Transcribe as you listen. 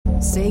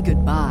Say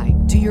goodbye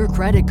to your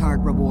credit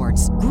card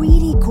rewards.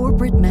 Greedy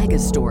corporate mega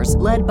stores,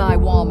 led by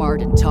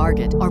Walmart and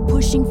Target, are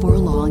pushing for a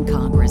law in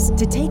Congress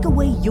to take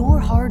away your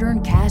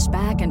hard-earned cash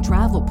back and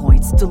travel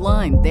points to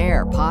line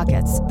their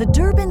pockets. The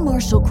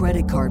Durbin-Marshall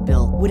credit card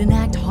bill would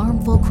enact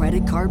harmful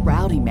credit card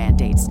routing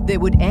mandates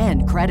that would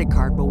end credit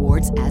card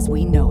rewards as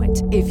we know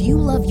it. If you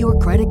love your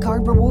credit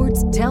card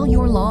rewards, tell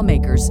your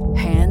lawmakers,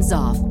 hands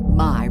off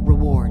my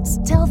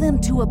rewards. Tell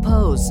them to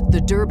oppose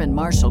the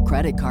Durbin-Marshall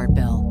credit card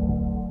bill.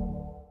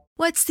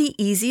 What's the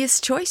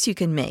easiest choice you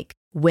can make?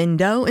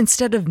 Window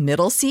instead of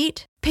middle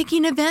seat?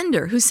 Picking a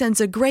vendor who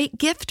sends a great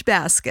gift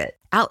basket?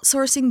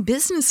 Outsourcing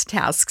business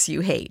tasks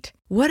you hate?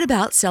 What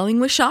about selling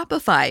with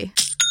Shopify?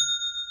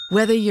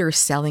 Whether you're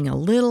selling a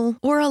little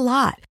or a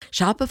lot,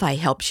 Shopify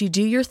helps you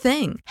do your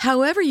thing,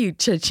 however you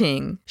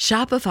cha-ching.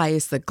 Shopify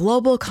is the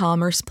global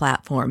commerce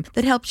platform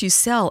that helps you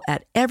sell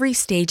at every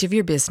stage of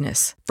your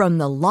business. From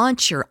the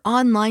launch your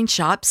online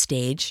shop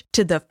stage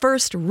to the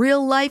first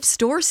real-life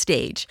store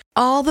stage,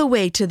 all the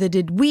way to the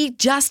did we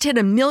just hit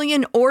 1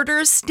 million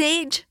orders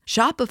stage.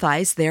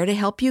 Shopify's there to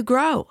help you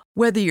grow.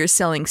 Whether you're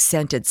selling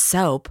scented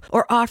soap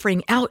or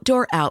offering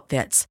outdoor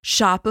outfits,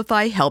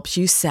 Shopify helps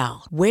you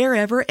sell.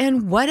 Wherever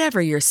and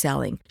whatever you're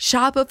selling,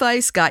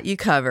 Shopify's got you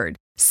covered.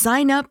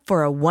 Sign up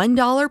for a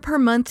 $1 per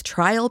month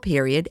trial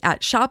period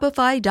at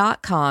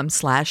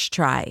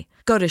shopify.com/try.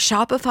 Go to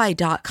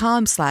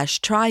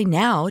shopify.com/try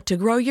now to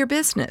grow your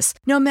business,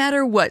 no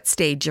matter what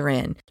stage you're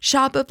in.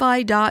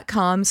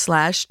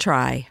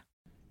 Shopify.com/try.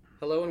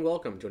 Hello and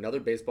welcome to another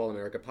Baseball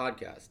America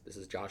podcast. This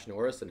is Josh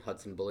Norris and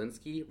Hudson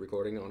Belinsky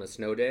recording on a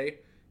snow day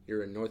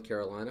here in North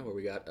Carolina, where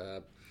we got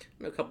a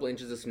couple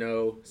inches of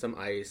snow, some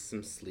ice,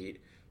 some sleet,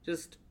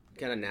 just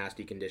kind of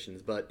nasty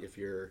conditions. But if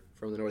you're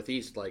from the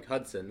Northeast like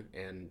Hudson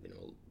and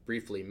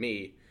briefly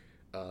me,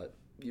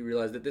 you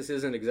realize that this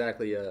isn't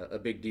exactly a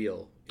big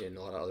deal in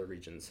a lot of other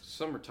regions.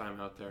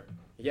 Summertime out there.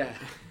 Yeah,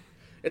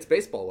 it's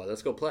baseball weather.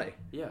 Let's go play.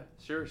 Yeah,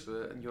 sure.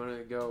 So you want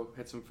to go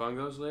hit some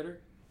fungos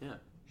later? Yeah.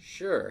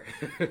 Sure.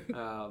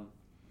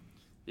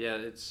 Yeah,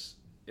 it's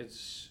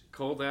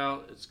cold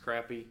out. It's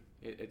crappy.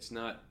 It's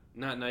not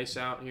nice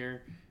out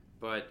here,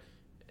 but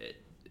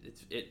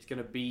it's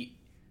gonna beat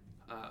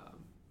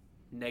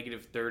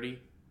negative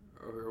 30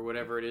 or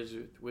whatever it is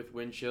with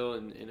wind chill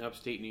in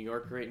upstate New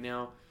York right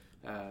now.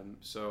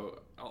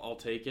 So I'll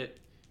take it,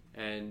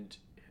 and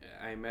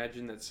I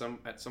imagine that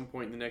at some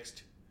point in the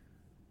next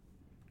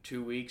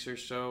 2 weeks or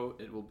so,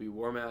 it will be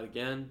warm out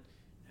again.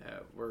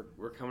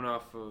 We're coming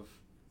off of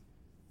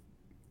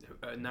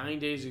 9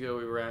 days ago.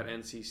 We were at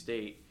NC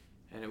State,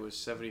 and it was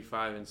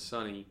 75 and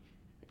sunny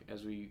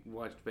as we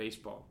watched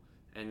baseball.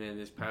 And then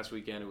this past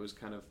weekend, it was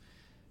kind of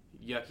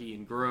yucky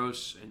and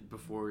gross. And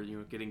before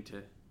getting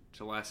to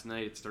last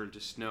night, it started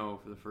to snow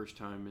for the first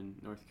time in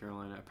North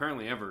Carolina,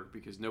 apparently ever,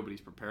 because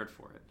nobody's prepared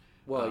for it.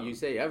 Well, you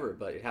say ever,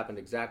 but it happened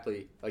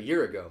exactly a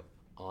year ago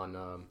on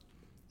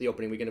the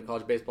opening weekend of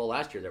college baseball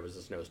last year. There was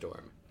a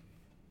snowstorm.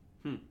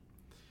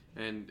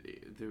 And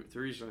the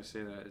reason I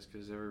say that is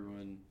because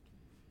everyone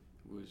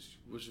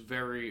was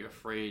very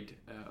afraid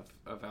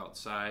of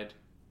outside.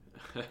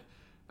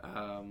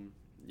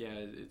 Yeah,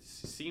 it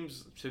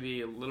seems to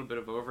be a little bit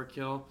of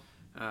overkill,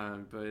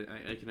 but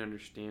I can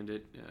understand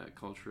it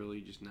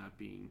culturally, just not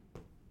being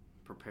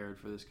prepared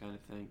for this kind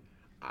of thing.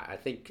 I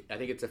think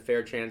it's a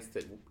fair chance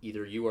that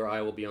either you or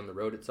I will be on the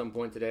road at some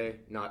point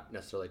today. Not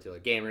necessarily to a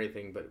game or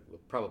anything, but we'll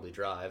probably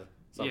drive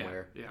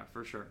somewhere. Yeah,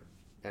 for sure.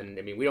 And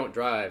I mean, we don't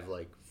drive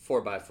like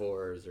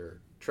 4x4s or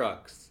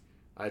trucks.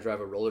 I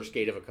drive a roller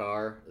skate of a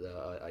car,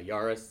 a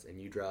Yaris,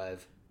 and you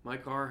drive. My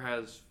car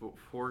has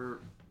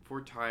four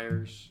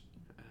tires,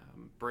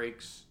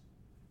 brakes,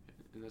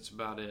 and that's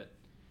about it.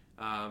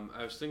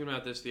 I was thinking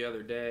about this the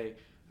other day.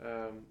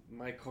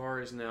 My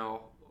car is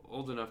now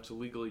old enough to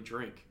legally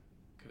drink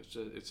because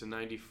it's a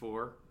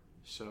 94,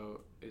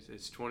 so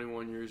it's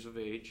 21 years of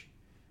age.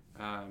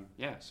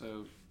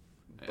 So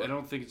I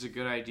don't think it's a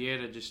good idea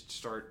to just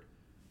start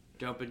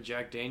dumping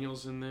Jack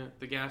Daniels in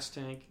the gas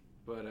tank,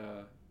 but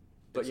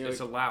it's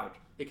allowed.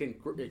 It can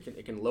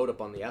load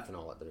up on the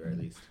ethanol at the very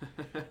least,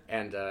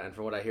 and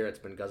from what I hear, it's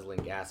been guzzling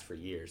gas for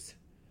years.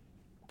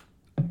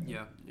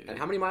 Yeah. And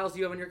how many miles do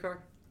you have in your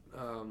car?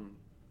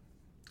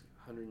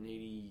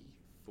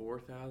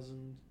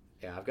 184,000.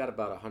 Yeah, I've got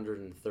about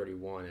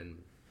 131,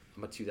 and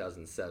I'm a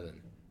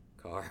 2007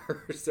 car,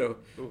 so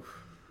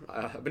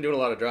I've been doing a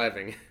lot of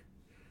driving.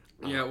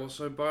 Yeah, well,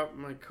 so I bought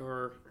my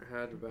car,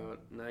 had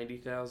about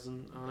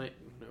 90,000 on it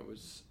when I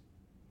was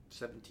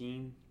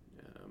 17.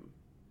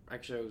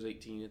 Actually, I was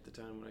 18 at the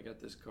time when I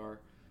got this car.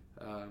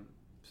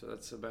 So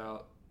that's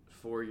about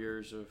 4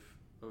 years of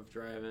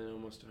driving,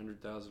 almost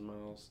 100,000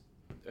 miles.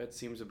 That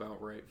seems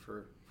about right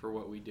for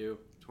what we do,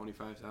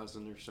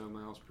 25,000 or so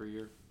miles per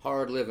year.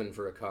 Hard living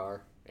for a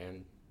car,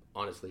 and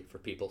honestly, for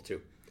people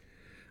too.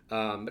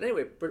 But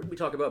anyway, we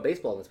talk about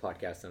baseball in this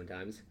podcast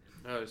sometimes.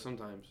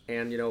 Sometimes.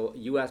 And,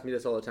 you ask me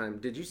this all the time.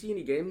 Did you see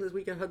any games this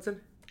weekend,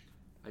 Hudson?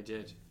 I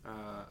did.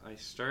 I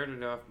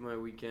started off my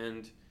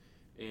weekend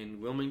in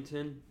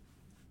Wilmington.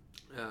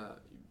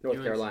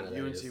 North Carolina, that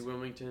UNC is.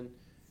 Wilmington.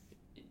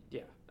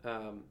 Yeah.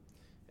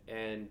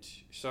 and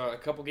saw a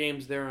couple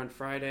games there on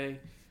Friday.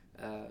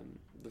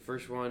 The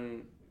first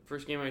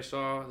game I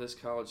saw this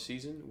college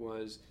season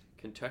was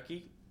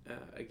Kentucky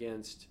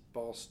against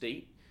Ball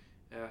State.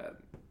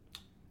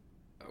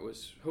 I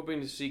was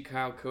hoping to see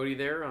Kyle Cody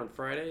there on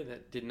Friday.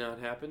 That did not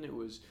happen. It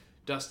was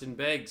Dustin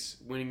Beggs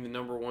winning the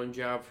number 1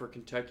 job for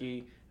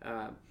Kentucky.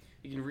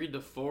 You can read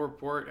the full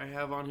report I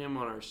have on him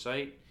on our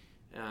site.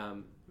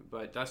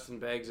 But Dustin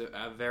Beggs,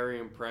 a very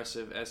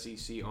impressive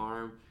SEC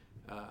arm.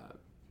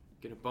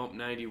 Going to bump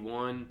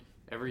 91.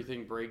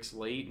 Everything breaks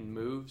late and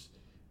moves.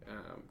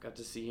 Got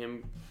to see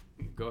him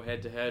go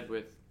head-to-head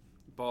with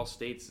Ball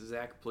State's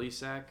Zach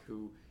Plesac,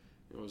 who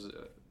was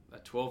a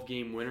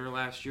 12-game winner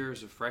last year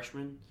as a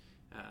freshman.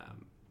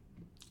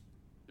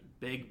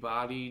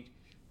 Big-bodied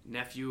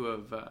nephew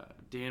of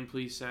Dan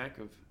Plesac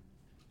of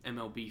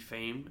MLB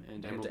fame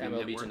and MLB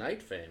Network.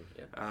 Tonight fame.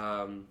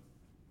 Yeah.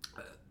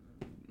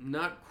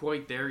 Not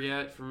quite there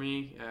yet for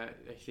me.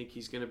 I think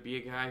he's going to be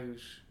a guy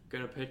who's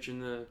going to pitch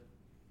in the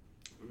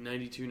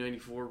 92,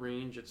 94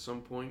 range at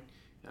some point,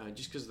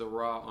 just because the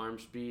raw arm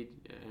speed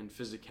and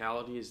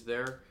physicality is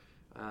there,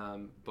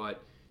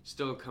 but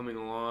still coming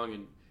along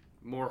and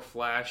more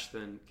flash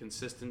than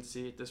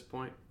consistency at this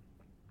point.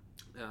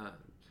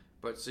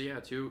 But so yeah,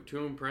 two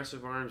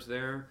impressive arms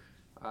there.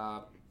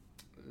 And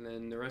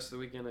then the rest of the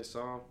weekend I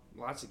saw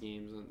lots of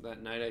games.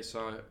 That night I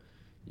saw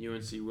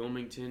UNC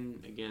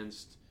Wilmington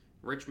against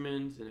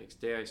Richmond. The next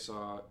day I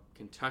saw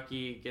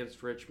Kentucky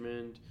against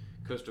Richmond,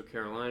 Coastal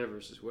Carolina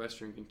versus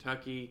Western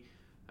Kentucky,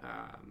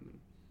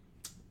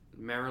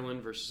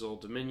 Maryland versus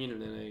Old Dominion,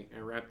 and then I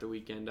wrapped the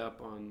weekend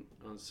up on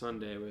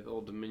Sunday with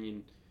Old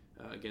Dominion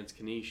against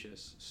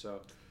Canisius.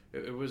 So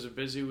it was a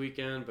busy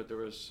weekend, but there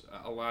was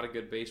a lot of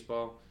good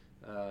baseball,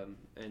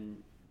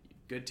 and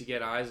good to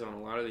get eyes on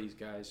a lot of these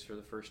guys for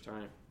the first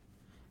time.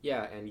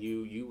 Yeah, and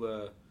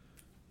you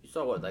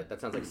saw what? Like,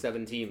 that sounds like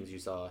 7 teams you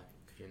saw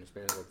in a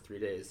span of like 3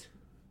 days.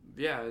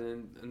 Yeah,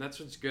 and that's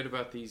what's good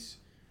about these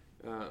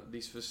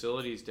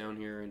facilities down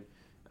here. And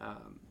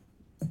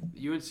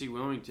UNC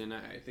Wilmington,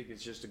 I think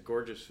it's just a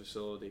gorgeous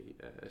facility,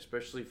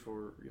 especially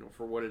for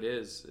what it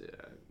is,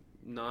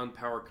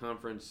 non-power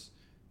conference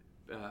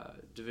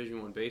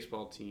Division I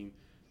baseball team.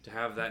 To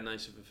have that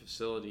nice of a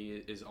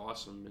facility is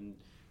awesome, and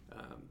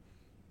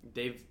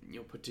they've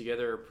put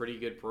together a pretty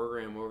good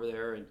program over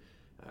there. And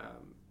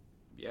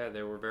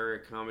they were very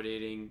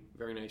accommodating,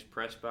 very nice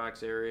press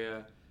box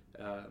area.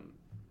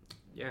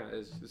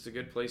 It's a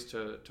good place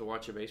to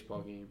watch a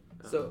baseball game.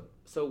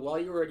 So while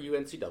you were at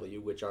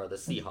UNCW, which are the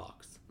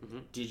Seahawks, mm-hmm.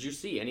 Did you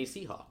see any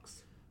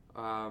Seahawks?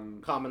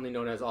 Commonly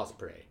known as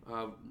Osprey.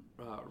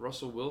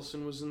 Russell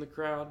Wilson was in the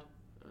crowd.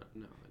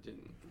 No,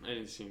 I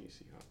didn't see any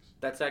Seahawks.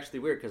 That's actually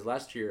weird because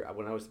last year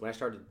when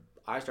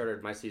I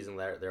started my season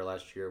there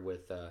last year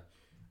with a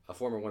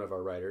former one of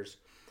our writers.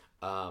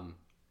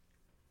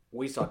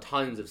 We saw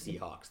tons of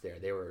Seahawks there.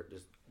 They were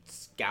just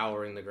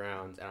scouring the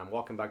grounds, and I'm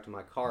walking back to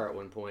my car at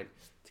one point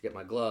to get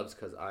my gloves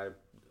because I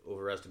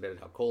overestimated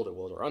how cold it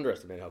was, or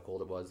underestimated how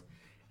cold it was.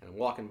 And I'm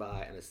walking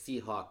by, and a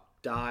Seahawk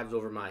dives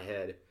over my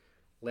head,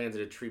 lands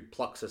in a tree,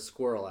 plucks a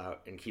squirrel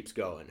out, and keeps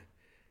going.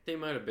 They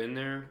might have been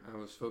there. I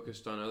was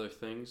focused on other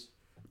things.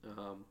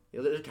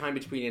 There's a time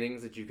between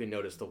innings that you can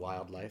notice the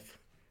wildlife.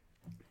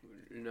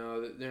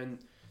 Then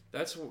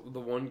that's the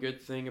one good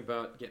thing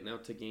about getting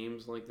out to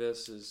games like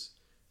this is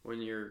when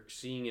you're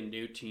seeing a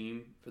new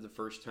team for the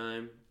first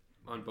time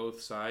on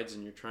both sides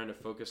and you're trying to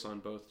focus on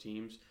both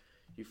teams,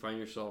 you find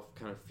yourself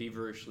kind of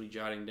feverishly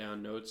jotting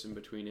down notes in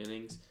between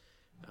innings.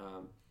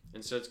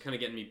 And so it's kind of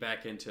getting me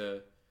back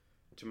into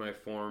my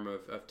form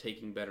of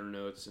taking better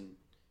notes and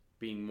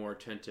being more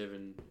attentive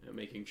and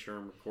making sure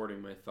I'm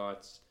recording my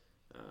thoughts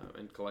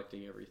and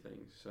collecting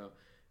everything. So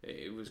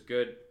it was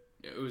good.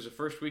 It was a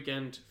first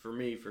weekend for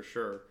me for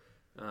sure,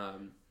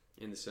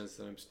 in the sense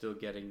that I'm still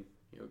getting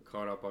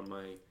caught up on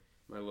my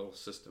little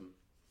system.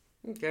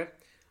 Okay.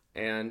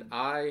 And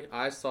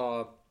I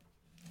saw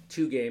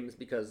 2 games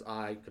because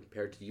I,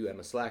 compared to you, am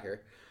a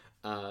slacker,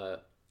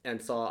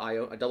 and saw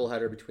a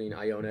doubleheader between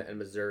Iona and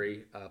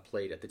Missouri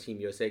played at the Team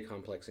USA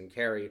complex in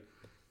Cary.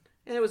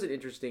 And it was an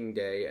interesting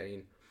day. I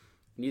mean,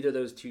 neither of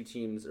those 2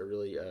 teams are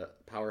really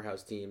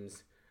powerhouse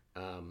teams.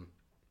 I'm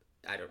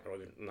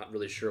not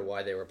really sure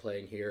why they were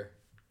playing here,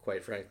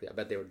 quite frankly. I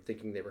bet they were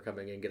thinking they were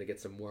coming in going to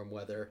get some warm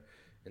weather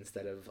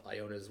instead of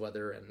Iona's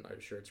weather, and I'm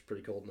sure it's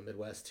pretty cold in the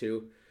Midwest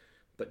too.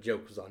 But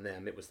joke was on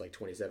them. It was like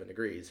 27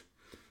 degrees.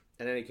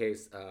 In any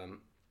case,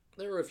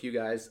 there were a few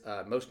guys.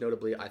 Most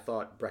notably, I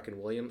thought Brecken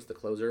Williams, the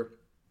closer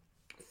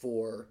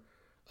for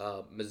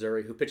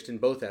Missouri, who pitched in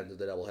both ends of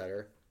the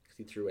doubleheader.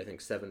 He threw, I think,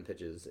 7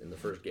 pitches in the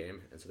first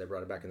game, and so they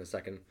brought it back in the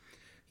second.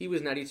 He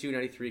was 92,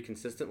 93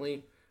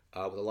 consistently,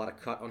 with a lot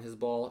of cut on his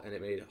ball, and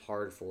it made it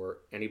hard for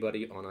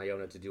anybody on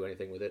Iona to do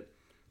anything with it.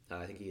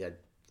 I think he had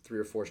 3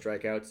 or 4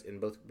 strikeouts in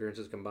both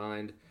appearances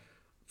combined.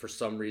 For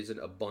some reason,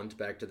 a bunt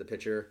back to the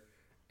pitcher,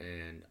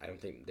 and I don't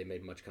think they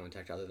made much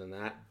contact other than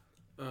that.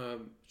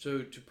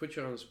 So to put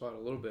you on the spot a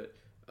little bit,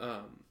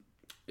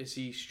 is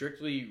he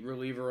strictly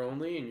reliever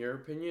only in your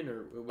opinion,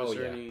 or was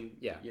there any?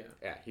 Yeah.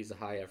 He's a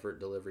high effort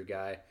delivery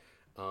guy.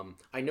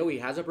 I know he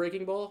has a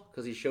breaking ball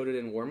because he showed it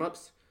in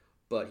warm-ups,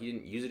 but he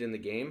didn't use it in the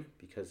game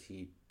because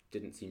he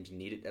didn't seem to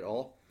need it at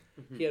all.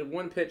 Mm-hmm. He had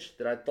one pitch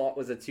that I thought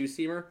was a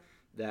two-seamer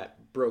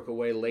that broke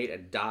away late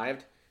and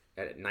dived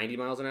at 90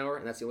 miles an hour,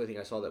 and that's the only thing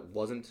I saw that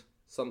wasn't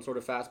some sort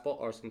of fastball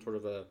or some sort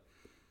of a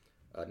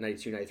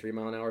 92, 93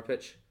 mile an hour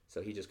pitch.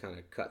 So he just kind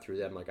of cut through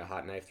them like a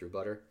hot knife through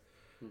butter.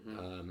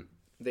 Mm-hmm.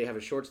 They have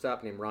a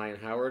shortstop named Ryan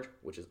Howard,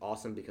 which is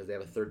awesome because they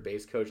have a third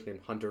base coach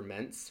named Hunter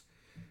Mentz.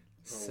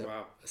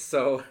 Wow.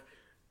 So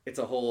it's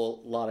a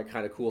whole lot of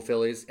kind of cool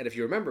Phillies. And if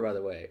you remember, by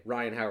the way,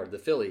 Ryan Howard, the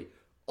Philly,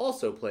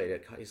 also played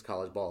at his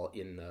college ball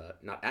in,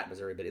 not at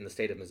Missouri, but in the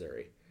state of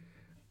Missouri.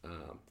 He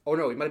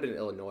might have been in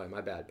Illinois,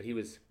 my bad. But he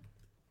was...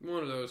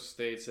 one of those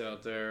states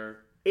out there.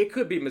 It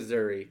could be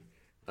Missouri.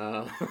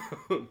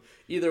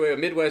 Either way, a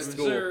Midwest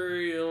school.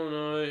 Missouri,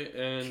 Illinois,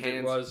 and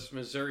it was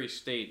Missouri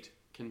State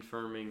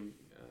confirming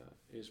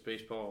his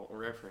baseball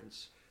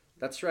reference.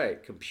 That's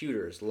right.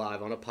 Computers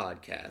live on a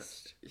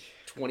podcast.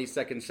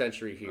 22nd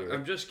century here.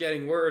 I'm just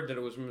getting word that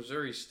it was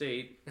Missouri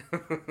State.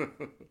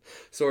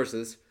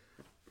 Sources.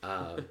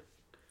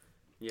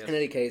 Yes. In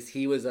any case,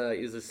 he was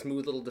a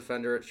smooth little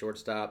defender at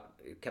shortstop.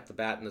 Kept the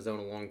bat in the zone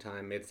a long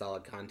time. Made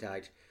solid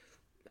contact.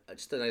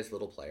 Just a nice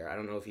little player. I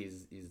don't know if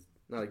he's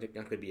not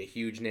going to be a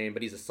huge name,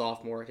 but he's a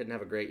sophomore. Didn't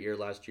have a great year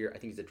last year. I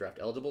think he's a draft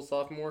eligible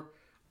sophomore.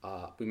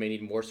 We may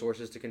need more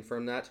sources to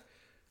confirm that.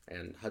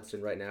 And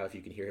Hudson right now, if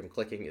you can hear him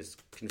clicking, is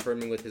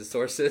confirming with his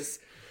sources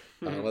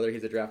whether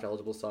he's a draft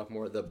eligible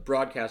sophomore. The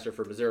broadcaster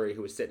for Missouri,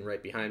 who was sitting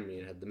right behind me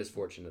and had the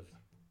misfortune of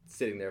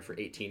sitting there for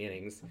 18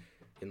 innings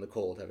in the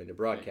cold having to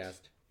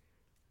broadcast. Yikes.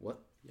 What?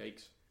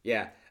 Yikes.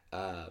 Yeah.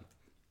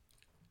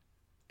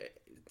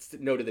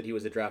 Noted that he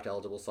was a draft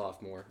eligible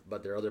sophomore,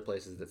 but there are other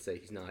places that say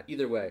he's not.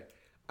 Either way,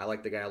 I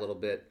like the guy a little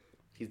bit.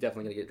 He's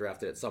definitely going to get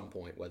drafted at some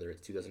point, whether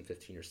it's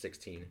 2015 or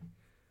 16.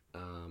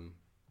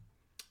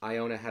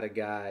 Iona had a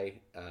guy,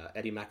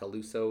 Eddie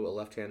Macaluso, a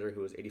left-hander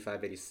who was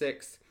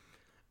 85-86.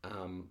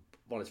 On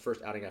his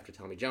first outing after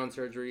Tommy John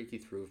surgery, he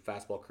threw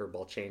fastball,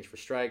 curveball, change for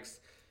strikes,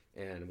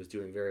 and was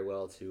doing very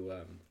well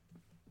to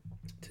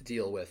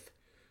deal with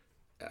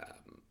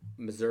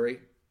Missouri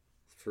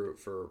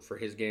for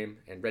his game.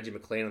 And Reggie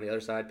McClain on the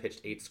other side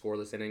pitched 8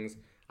 scoreless innings,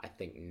 I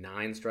think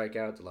 9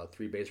 strikeouts, allowed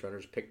 3 base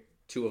runners, picked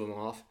 2 of them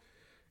off,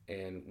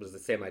 and was the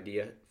same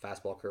idea: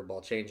 fastball,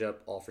 curveball, changeup,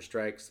 all for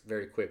strikes.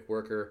 Very quick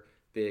worker,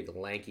 big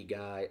lanky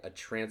guy, a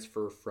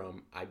transfer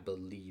from, I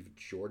believe,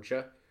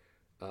 Georgia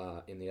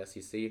in the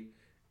SEC,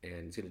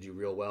 and he's going to do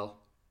real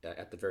well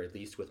at the very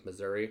least with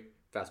Missouri.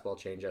 Fastball,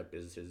 changeup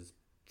is his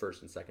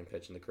first and second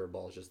pitch, and the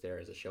curveball is just there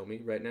as a show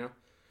me right now.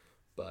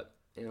 But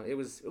it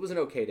was an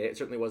okay day. It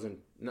certainly wasn't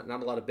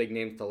not a lot of big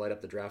names to light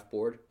up the draft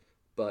board,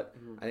 but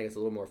I think it's a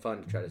little more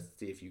fun to try to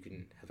see if you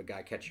can have a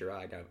guy catch your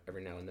eye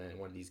every now and then in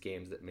one of these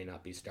games that may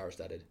not be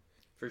star-studded.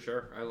 For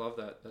sure, I love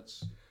that.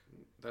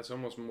 That's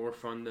almost more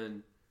fun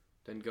than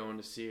going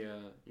to see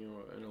an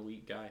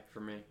elite guy for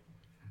me.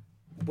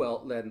 Well,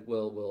 then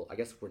we'll I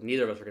guess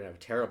neither of us are going to have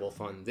terrible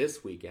fun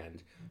this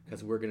weekend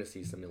because we're going to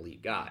see some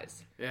elite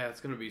guys. Yeah, it's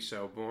going to be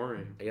so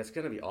boring. It's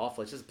going to be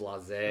awful. It's just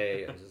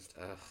blasé.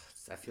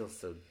 I feel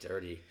so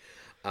dirty.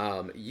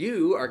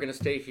 You are going to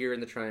stay here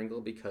in the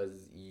Triangle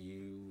because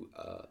you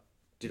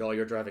did all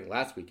your driving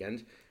last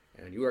weekend,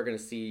 and you are going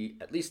to see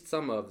at least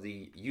some of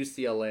the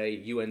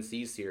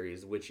UCLA-UNC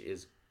series, which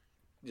is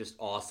just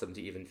awesome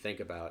to even think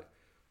about.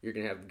 You're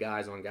going to have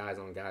guys on guys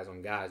on guys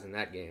on guys in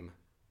that game.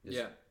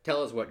 Just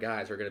tell us what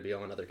guys are going to be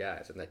on other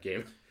guys in that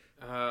game.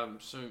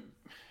 So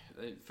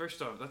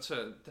first off, that's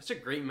a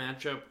great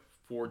matchup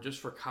for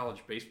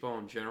college baseball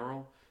in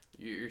general.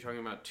 You're talking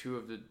about 2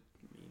 of the,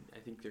 I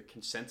think they're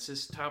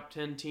consensus top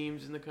 10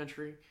 teams in the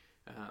country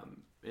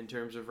in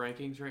terms of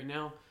rankings right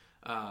now.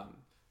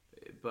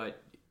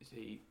 But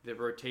the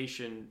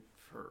rotation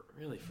for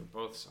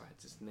both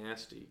sides is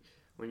nasty.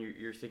 When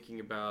you're thinking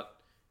about,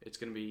 it's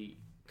going to be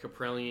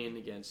Kaprelian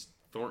against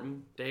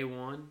Thornton day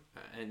 1,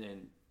 and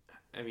then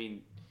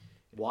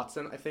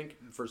Watson, I think,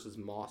 versus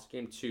Moss,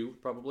 game 2,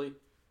 probably.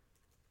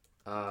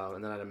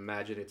 And then I'd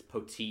imagine it's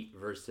Poteet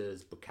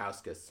versus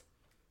Bukauskas,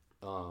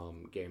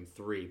 game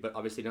 3. But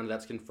obviously none of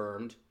that's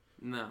confirmed.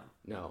 No.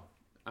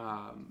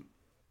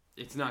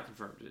 It's not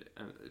confirmed.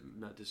 I'm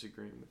not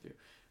disagreeing with you.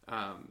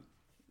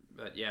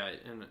 But yeah,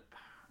 and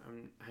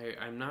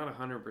I'm not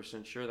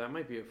 100% sure. That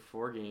might be a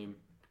 4-game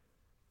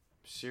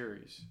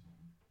series.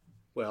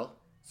 Well,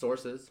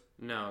 sources.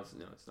 No, it's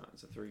not.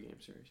 It's a 3-game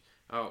series.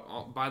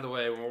 Oh, by the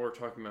way, while we're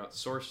talking about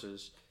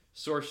sources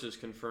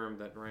confirmed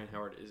that Ryan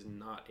Howard is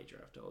not a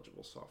draft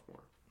eligible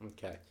sophomore.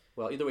 Okay.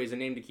 Well, either way, he's a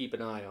name to keep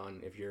an eye on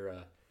if you're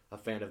a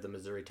fan of the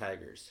Missouri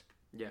Tigers.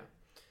 Yeah.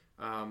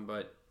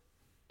 But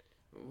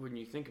when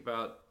you think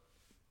about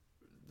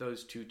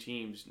those 2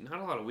 teams, not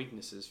a lot of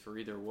weaknesses for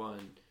either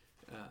one.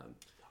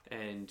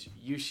 And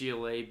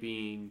UCLA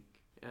being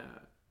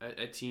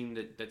a team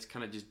that's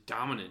kind of just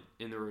dominant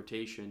in the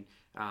rotation.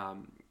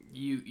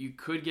 You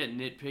could get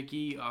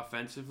nitpicky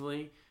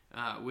offensively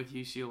with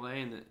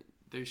UCLA, and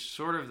there's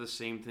sort of the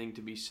same thing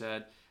to be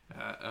said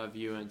of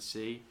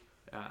UNC,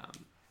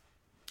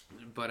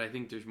 but I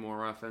think there's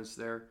more offense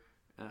there,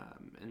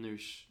 and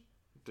there's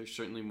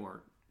certainly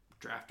more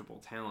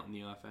draftable talent in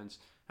the offense,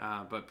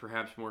 but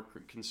perhaps more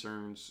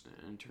concerns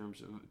in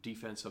terms of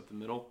defense up the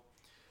middle.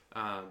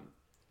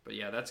 But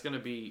yeah, that's going to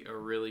be a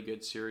really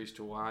good series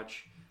to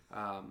watch.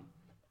 I'll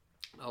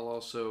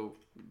also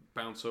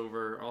bounce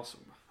over.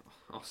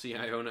 I'll see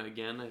Iona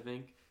again, I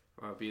think.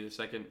 I'll be the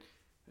second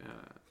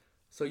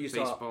So you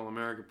Baseball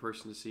America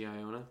person to see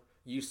Iona.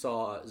 You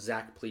saw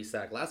Zach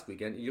Plesac last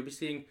weekend. You'll be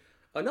seeing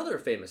another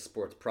famous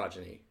sports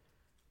progeny.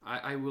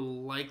 I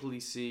will likely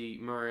see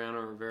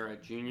Mariano Rivera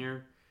Jr.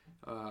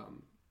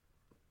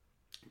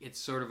 It's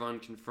sort of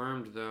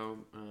unconfirmed, though.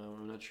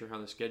 I'm not sure how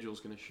the schedule is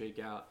going to shake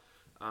out.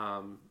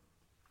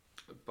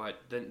 But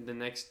then the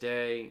next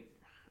day,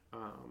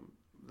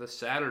 the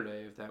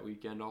Saturday of that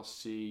weekend, I'll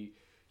see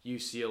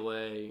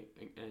UCLA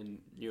and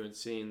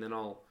UNC, and then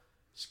I'll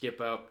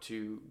skip up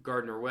to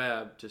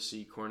Gardner-Webb to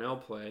see Cornell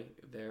play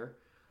there,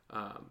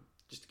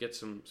 just to get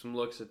some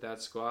looks at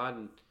that squad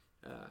and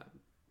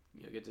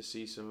get to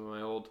see some of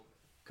my old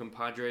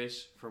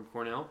compadres from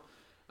Cornell.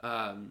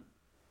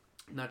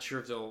 Not sure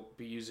if they'll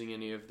be using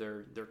any of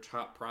their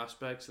top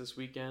prospects this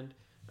weekend,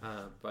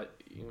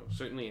 but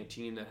certainly a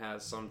team that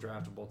has some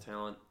draftable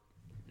talent,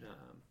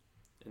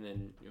 and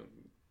then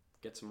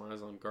get some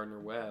eyes on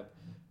Gardner-Webb.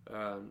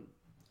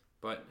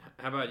 But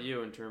how about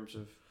you in terms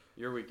of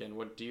your weekend?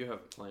 What do you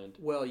have planned?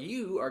 Well,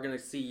 you are going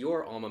to see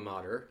your alma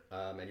mater,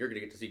 and you're going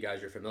to get to see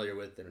guys you're familiar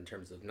with in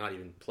terms of not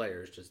even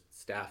players, just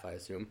staff, I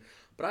assume.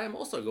 But I am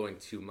also going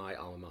to my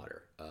alma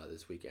mater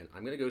this weekend.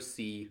 I'm going to go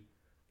see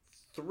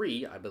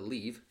 3, I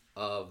believe,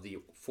 of the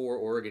 4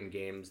 Oregon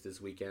games this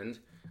weekend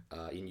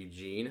in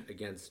Eugene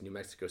against New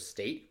Mexico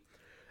State.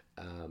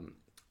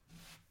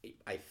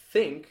 I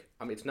think,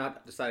 it's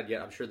not decided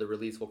yet. I'm sure the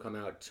release will come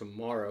out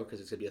tomorrow because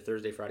it's going to be a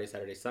Thursday, Friday,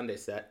 Saturday, Sunday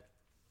set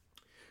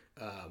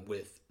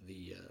with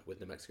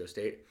New Mexico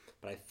State.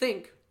 But I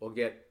think we'll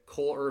get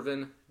Cole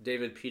Irvin,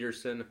 David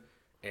Peterson,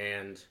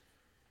 and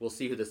we'll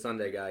see who the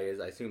Sunday guy is.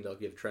 I assume they'll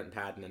give Trent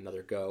Patton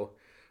another go.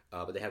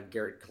 But they have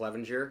Garrett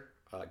Clevenger,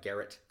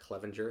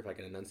 if I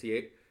can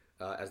enunciate,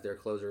 as their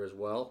closer as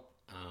well.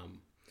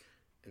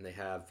 And they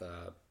have,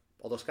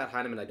 although Scott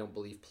Heineman I don't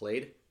believe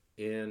played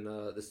in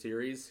the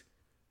series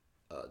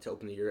to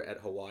open the year at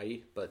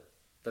Hawaii, but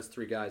that's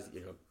 3 guys,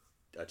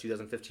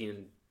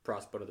 2015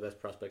 one of the best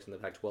prospects in the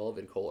Pac-12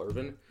 in Cole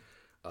Irvin,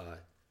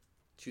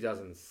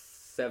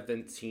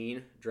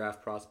 2017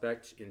 draft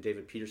prospect in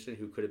David Peterson,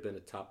 who could have been a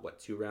top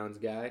 2 rounds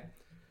guy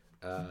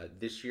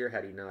this year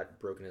had he not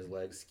broken his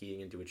leg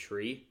skiing into a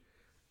tree.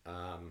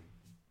 And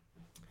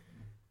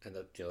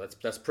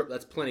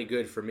that's plenty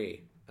good for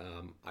me.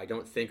 I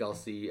don't think I'll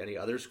see any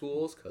other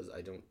schools because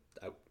I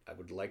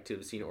would like to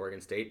have seen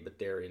Oregon State, but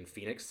they're in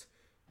Phoenix,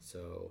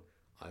 so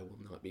I will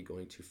not be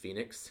going to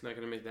Phoenix. Not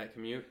going to make that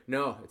commute?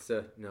 No,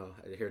 I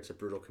hear it's a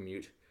brutal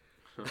commute.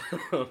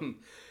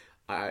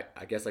 I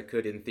guess I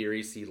could, in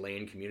theory, see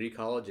Lane Community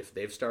College if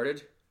they've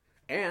started,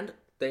 and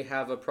they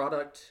have a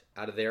product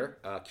out of there,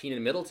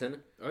 Keenan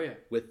Middleton. Oh yeah,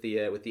 with the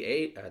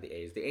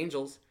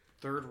Angels.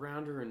 3rd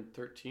rounder in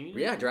 13?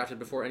 Yeah, drafted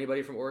before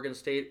anybody from Oregon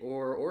State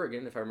or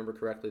Oregon, if I remember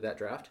correctly, that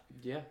draft.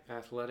 Yeah,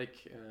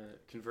 athletic,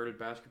 converted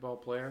basketball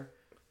player.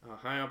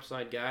 High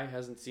upside guy,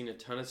 hasn't seen a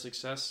ton of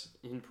success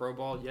in pro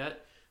ball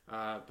yet,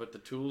 but the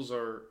tools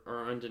are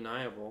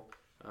undeniable.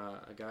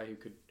 A guy who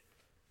could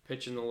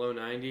pitch in the low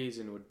 90s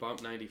and would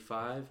bump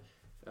 95.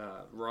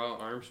 Raw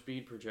arm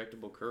speed,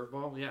 projectable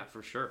curveball. Yeah,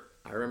 for sure.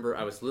 I remember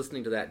I was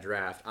listening to that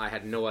draft. I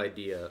had no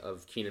idea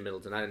of Keenan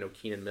Middleton. I didn't know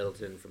Keenan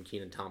Middleton from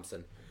Keenan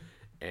Thompson.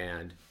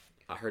 And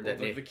I heard that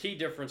name. The key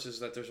difference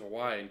is that there's a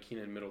Y in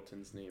Keenan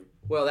Middleton's name.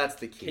 Well, that's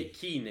the key.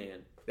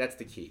 Keenan. That's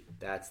the key.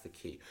 Goodness.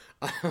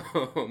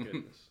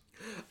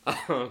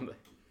 And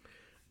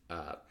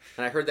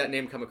I heard that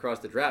name come across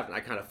the draft, and I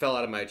kind of fell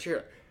out of my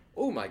chair.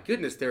 Oh my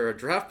goodness, there are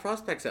draft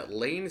prospects at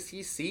Lane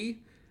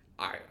CC?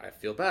 I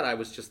feel bad. I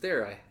was just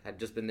there. I had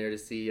just been there to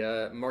see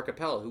Mark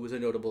Appel, who was a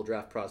notable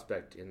draft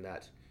prospect in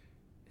that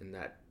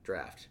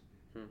draft.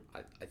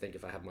 I think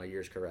if I have my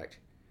years correct.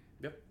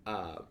 Yep.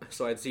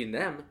 So I'd seen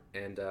them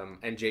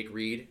and Jake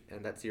Reed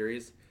and that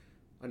series,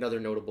 another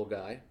notable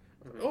guy.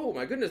 Mm-hmm. Oh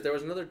my goodness, there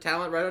was another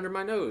talent right under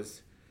my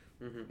nose.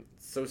 Mm-hmm.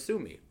 So sue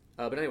me.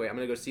 But anyway, I'm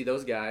going to go see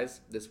those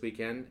guys this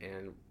weekend,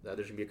 and there's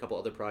going to be a couple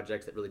other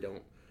projects that really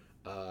don't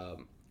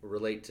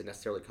relate to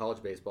necessarily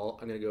college baseball.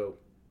 I'm going to go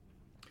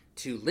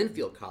to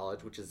Linfield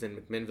College, which is in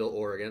McMinnville,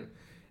 Oregon,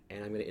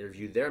 and I'm going to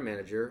interview their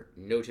manager,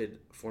 noted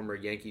former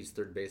Yankees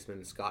third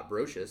baseman Scott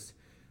Brocious,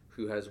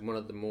 who has one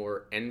of the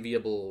more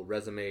enviable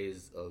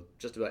resumes of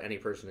just about any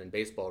person in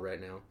baseball right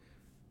now,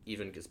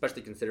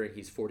 especially considering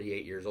he's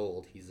 48 years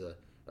old. He's a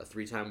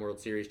 3-time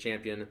World Series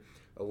champion,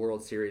 a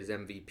World Series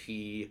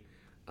MVP,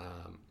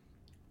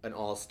 an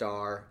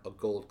All-Star, a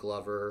Gold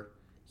Glover.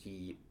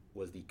 He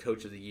was the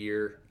Coach of the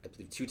Year, I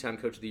believe 2-time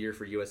Coach of the Year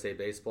for USA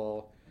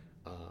Baseball,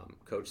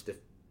 coached the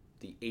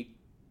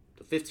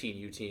 15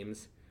 U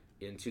teams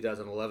in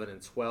 2011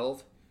 and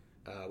 12,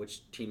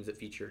 which teams that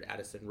featured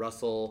Addison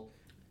Russell.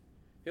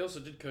 He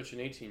also did coach an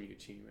 18U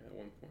team at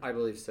one point. I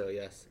believe so,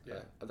 yes. Yeah.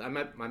 I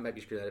might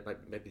be screwing that.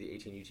 It might be the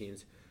 18U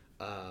teams.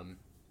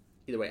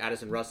 Either way,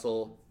 Addison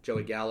Russell,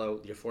 Joey Gallo,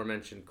 the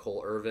aforementioned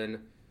Cole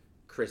Irvin,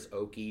 Chris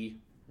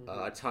Oakey,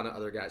 a ton of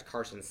other guys.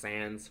 Carson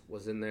Sands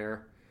was in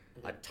there.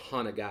 A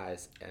ton of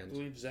guys. I And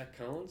believe Zach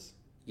Collins.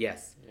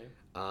 yes.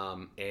 Yeah.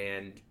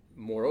 And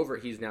moreover,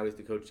 he's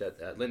the coach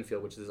at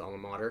Linfield, which is his alma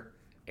mater,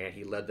 and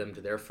he led them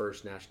to their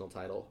first national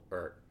title,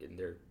 or in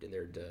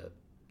their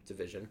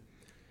division.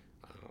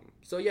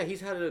 So yeah,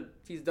 he's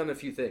done a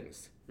few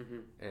things,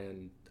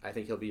 and I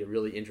think he'll be a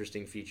really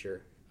interesting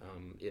feature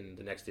in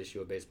the next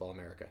issue of Baseball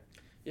America.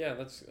 Yeah,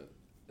 that's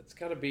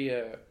got to be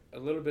a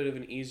little bit of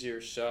an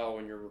easier sell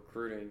when you're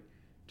recruiting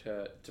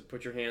to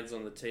put your hands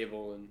on the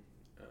table and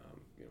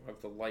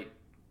have the light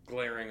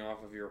glaring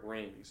off of your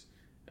rings.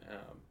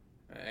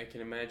 I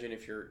can imagine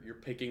if you're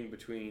picking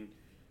between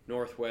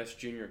Northwest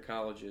junior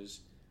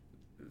colleges,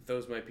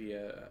 those might be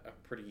a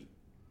pretty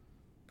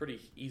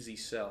easy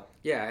sell.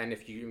 Yeah, and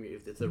if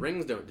the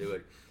rings don't do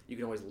it, you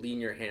can always lean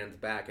your hands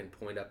back and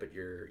point up at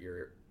your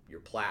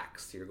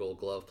plaques, your Gold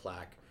Glove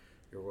plaque,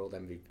 your World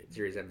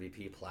Series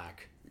MVP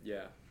plaque.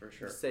 Yeah, for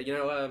sure. Say,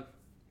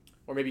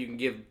 or maybe you can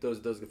give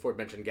those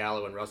aforementioned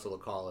Gallo and Russell a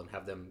call and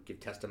have them give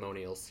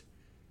testimonials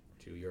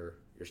to your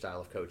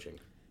style of coaching.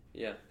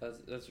 Yeah,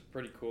 that's a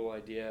pretty cool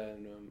idea,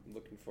 and I'm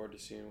looking forward to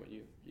seeing what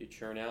you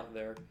churn out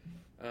there.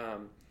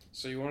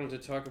 So you wanted to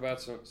talk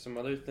about some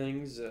other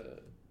things,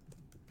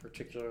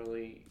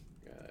 particularly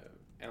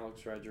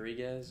Alex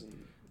Rodriguez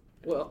and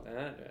well,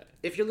 that.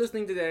 If you're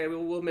listening today,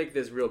 we'll make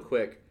this real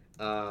quick.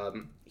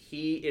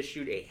 He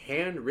issued a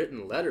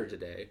handwritten letter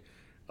today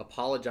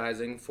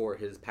apologizing for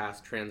his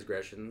past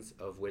transgressions,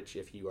 of which,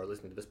 if you are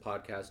listening to this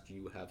podcast,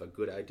 you have a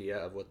good idea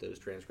of what those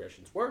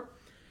transgressions were.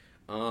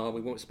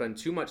 We won't spend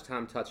too much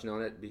time touching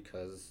on it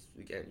because,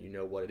 again, you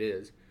know what it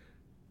is.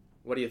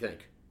 What do you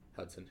think,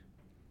 Hudson?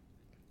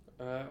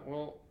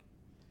 Well,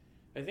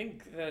 I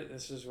think that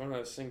this is one of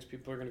those things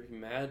people are going to be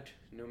mad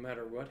no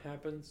matter what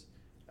happens.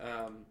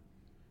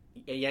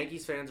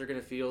 Yankees fans are going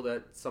to feel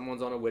that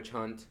someone's on a witch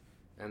hunt,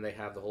 and they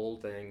have the whole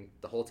thing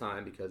the whole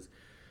time because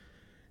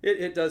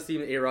it does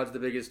seem that A-Rod's the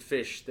biggest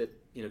fish that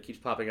keeps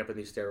popping up in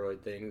these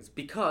steroid things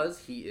because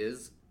he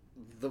is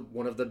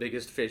one of the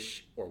biggest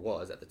fish, or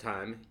was at the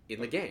time,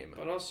 in the game.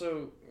 But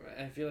also,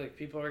 I feel like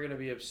people are going to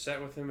be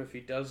upset with him if he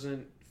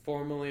doesn't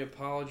formally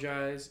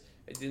apologize.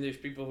 And then there's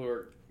people who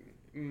are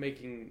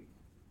making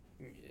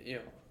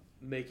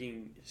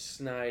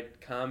snide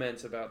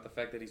comments about the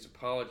fact that he's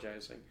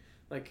apologizing.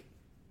 Like,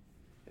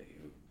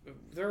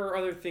 there are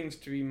other things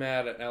to be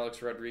mad at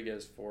Alex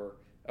Rodriguez for.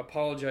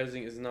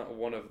 Apologizing is not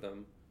one of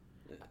them.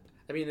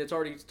 I mean, it's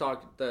already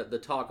talked. The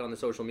talk on the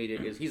social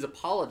media is he's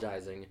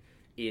apologizing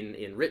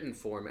in written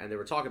form, and they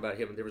were talking about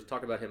him. There was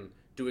talk about him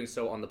doing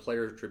so on the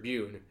Players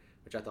Tribune,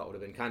 which I thought would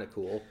have been kind of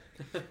cool.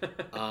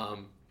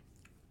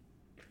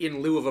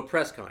 In lieu of a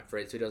press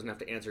conference, so he doesn't have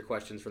to answer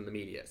questions from the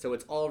media. So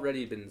it's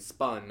already been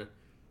spun.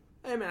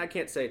 I mean, I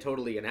can't say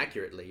totally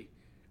inaccurately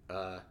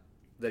that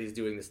he's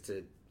doing this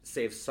to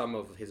save some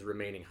of his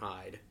remaining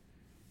hide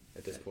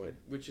at this point.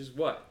 Which is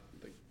what?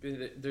 Like,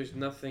 there's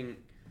nothing.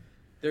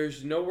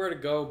 There's nowhere to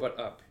go but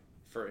up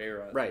for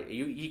A-Rod. Right.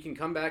 He can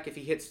come back if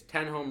he hits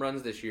 10 home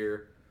runs this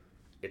year.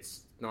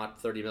 It's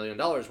not $30 million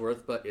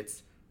worth, but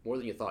it's more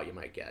than you thought you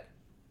might get.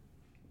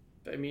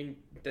 I mean,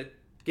 that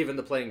given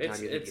the playing time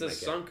you think it's you a might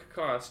sunk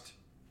cost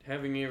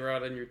having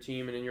A-Rod on your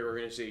team and in your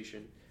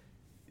organization.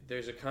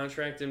 There's a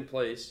contract in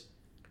place.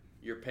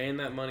 You're paying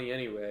that money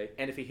anyway.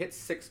 And if he hits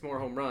 6 more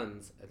home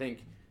runs, I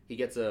think he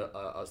gets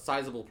a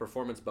sizable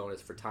performance bonus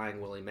for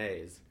tying Willie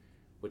Mays,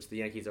 which the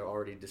Yankees are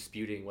already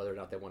disputing whether or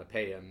not they want to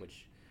pay him,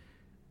 which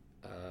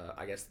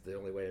I guess the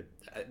only way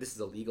this is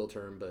a legal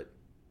term, but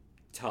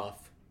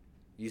tough.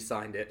 You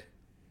signed it.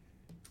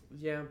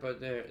 Yeah,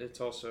 but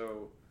it's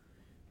also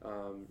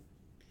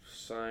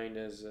signed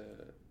as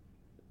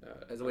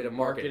a way to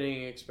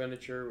marketing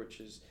expenditure, which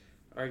is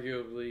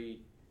arguably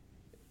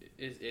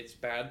it's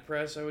bad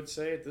press, I would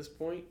say, at this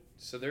point.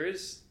 So there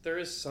is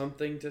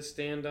something to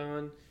stand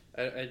on.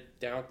 I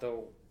doubt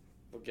they'll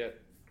get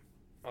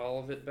all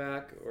of it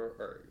back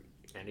or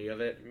any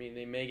of it. I mean,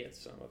 they may get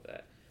some of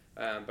that,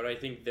 but I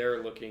think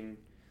they're looking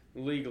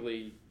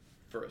legally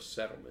for a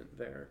settlement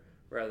there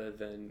rather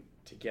than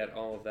to get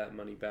all of that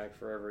money back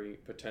for every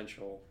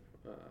potential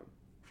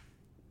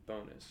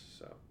bonus.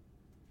 So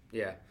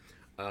yeah.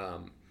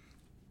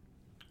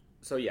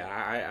 So yeah,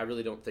 I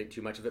really don't think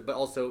too much of it. But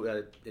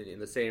also in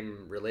the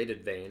same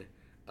related vein,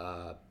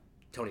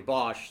 Tony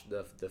Bosch,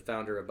 the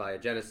founder of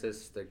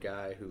Biogenesis, the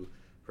guy who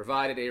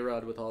provided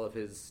A-Rod with all of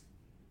his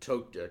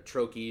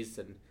trochees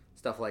and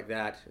stuff like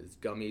that, his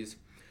gummies,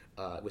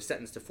 was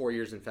sentenced to 4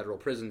 years in federal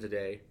prison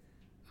today.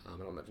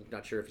 I'm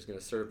not sure if he's going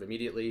to serve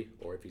immediately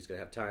or if he's going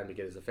to have time to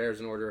get his affairs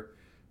in order,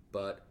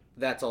 but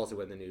that's also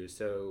in the news.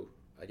 So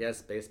I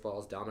guess baseball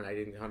is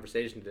dominating the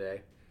conversation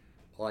today.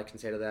 All I can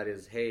say to that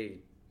is, hey,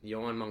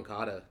 Yohan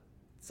Moncada,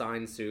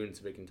 sign soon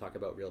so we can talk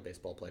about real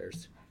baseball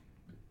players.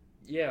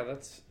 Yeah,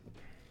 that's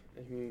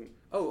I mean,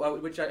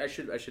 which I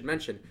should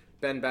mention.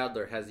 Ben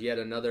Badler has yet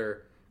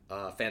another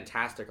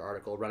fantastic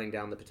article running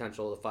down the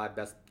potential of the 5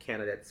 best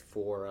candidates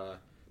for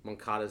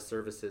Moncada's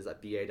services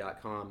at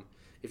BA.com.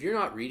 If you're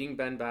not reading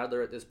Ben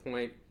Badler at this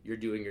point, you're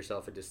doing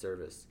yourself a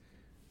disservice.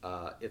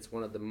 It's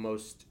one of the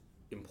most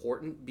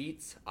important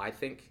beats, I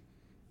think,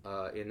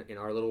 in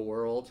our little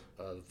world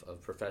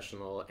of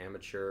professional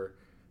amateur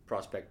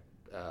prospect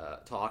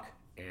talk,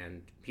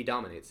 and he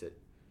dominates it.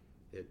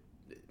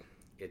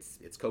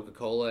 It's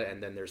Coca-Cola,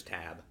 and then there's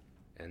Tab,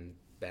 and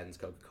Ben's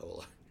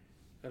Coca-Cola.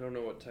 I don't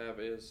know what Tab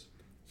is.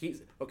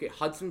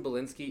 Hudson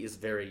Belinsky is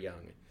very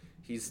young.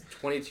 He's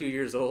 22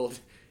 years old,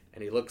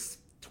 and he looks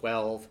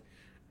 12.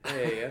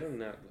 Hey, I do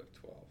not look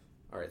 12.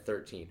 All right,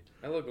 13.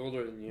 I look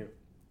older than you.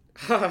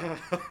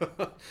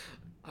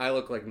 I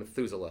look like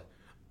Methuselah.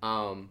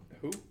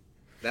 Who?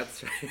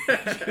 That's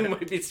right. You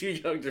might be too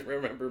young to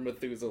remember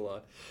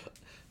Methuselah.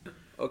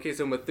 Okay,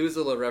 so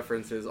Methuselah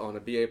references on a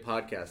BA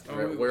podcast.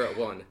 We're at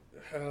one.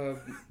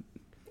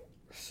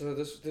 So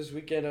this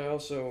weekend I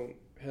also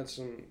had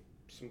some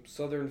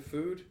southern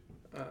food.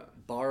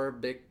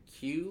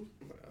 Barbecue?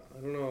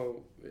 I don't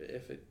know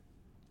if it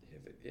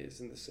is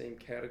in the same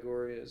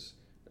category as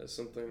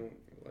something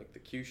like the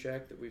Q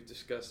Shack that we've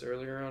discussed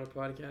earlier on a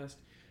podcast.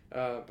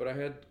 But I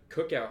had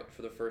cookout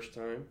for the first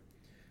time,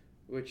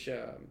 which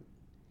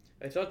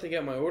I thought they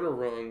got my order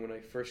wrong when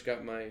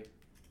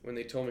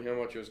they told me how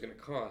much it was going to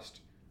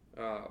cost.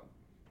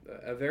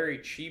 A very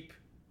cheap,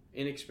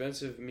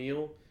 inexpensive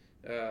meal,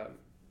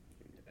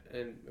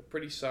 and a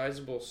pretty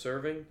sizable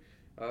serving,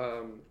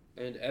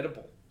 and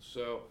edible.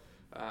 So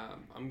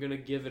I'm gonna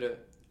give it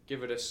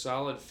a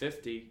solid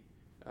 50.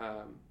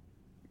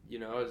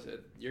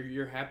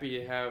 You're happy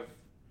to have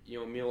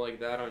a meal like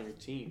that on your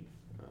team.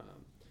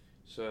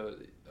 So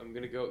I'm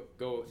gonna go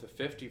with a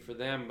 50 for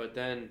them. But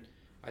then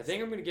I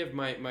think I'm gonna give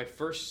my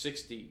first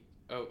 60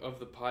 of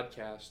the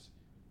podcast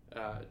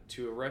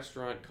to a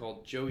restaurant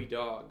called Joey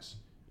Dogs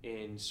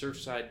in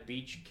Surfside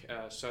Beach,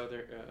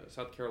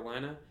 South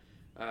Carolina.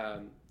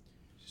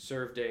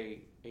 Served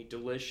a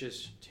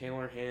delicious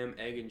Taylor ham,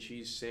 egg, and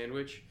cheese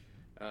sandwich.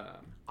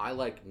 I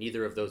like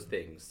neither of those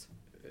things.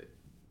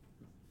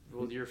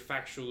 Well, you're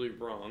factually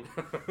wrong.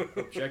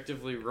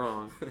 Objectively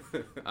wrong.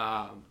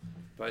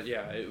 But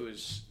yeah, it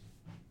was...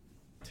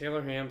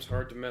 Taylor ham's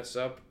hard to mess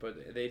up,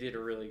 but they did a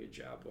really good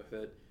job with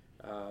it.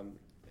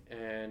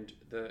 And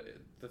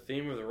the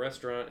theme of the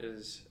restaurant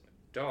is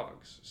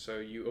dogs. So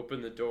you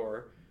open the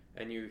door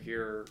and you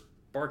hear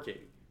barking.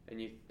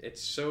 And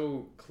it's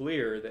so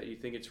clear that you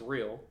think it's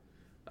real,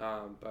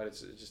 but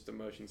it's just a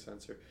motion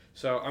sensor.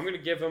 So I'm going to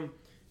give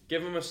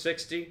them a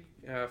 60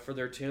 for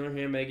their Taylor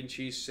ham, egg, and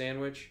cheese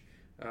sandwich,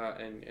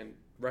 and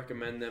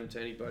recommend them to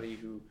anybody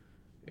who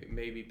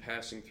may be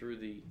passing through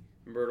the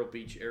Myrtle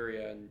Beach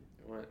area and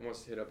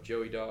wants to hit up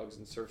Joey Dogs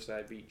in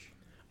Surfside Beach.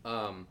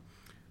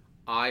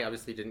 I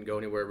obviously didn't go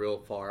anywhere real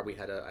far. I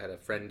had a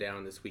friend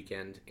down this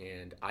weekend,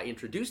 and I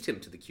introduced him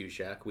to the Q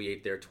Shack. We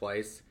ate there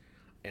twice,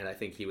 and I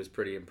think he was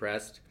pretty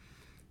impressed.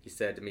 He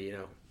said to me,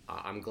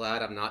 I'm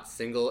glad I'm not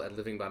single and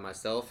living by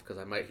myself because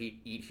I might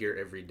eat here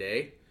every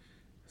day.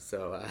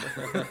 So,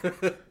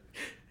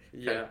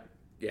 yeah.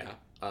 Yeah.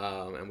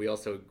 And we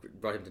also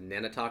brought him to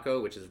Nana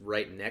Taco, which is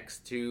right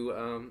next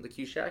to the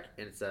Q Shack.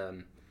 And it's a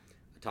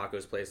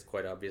tacos place,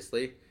 quite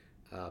obviously.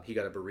 He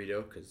got a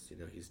burrito because,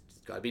 he's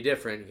got to be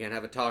different. You can't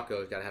have a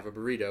taco. He's got to have a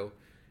burrito.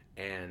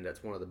 And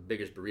that's one of the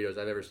biggest burritos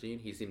I've ever seen.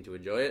 He seemed to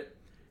enjoy it.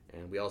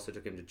 And we also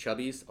took him to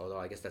Chubby's, although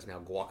I guess that's now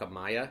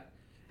Guacamaya.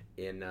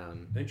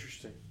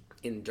 Interesting.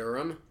 In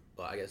Durham,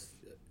 well, I guess,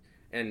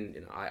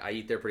 and I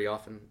eat there pretty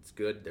often. It's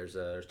good. There's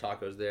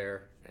tacos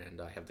there,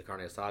 and I have the carne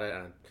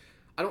asada. And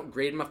I don't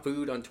grade my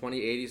food on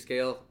 20/80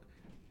 scale.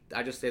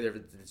 I just say that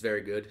it's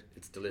very good.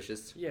 It's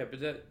delicious. Yeah, but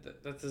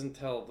that doesn't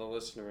tell the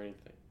listener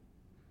anything.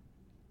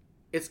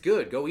 It's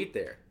good. Go eat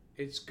there.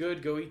 It's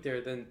good. Go eat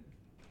there. Then,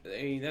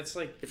 I mean, that's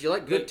like... If you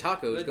like good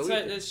tacos, go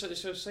eat there.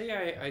 So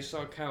say I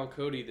saw Kyle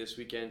Cody this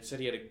weekend, said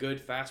he had a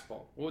good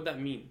fastball. What would that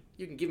mean?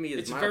 You can give me his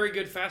It's a very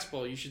good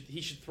fastball.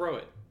 He should throw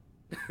it.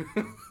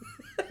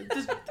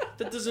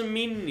 That doesn't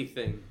mean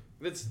anything.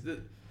 That's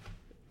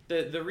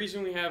the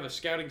reason we have a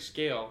scouting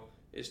scale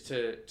is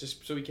to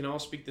just so we can all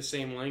speak the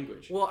same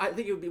language. Well, I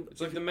think it would be...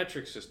 It's like the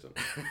metric system.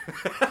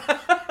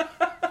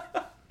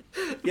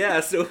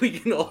 Yeah, so we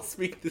can all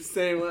speak the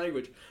same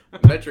language.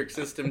 Metric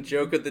system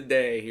joke of the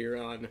day here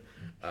on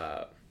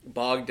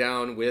Bogged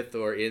Down With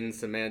or In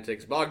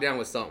Semantics. Bogged Down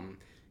with something.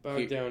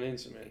 Bogged Down in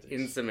Semantics.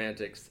 In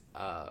Semantics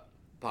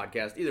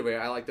podcast. Either way,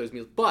 I like those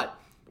meals. But...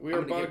 We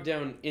are bogged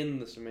down in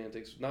the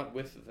semantics, not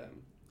with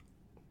them.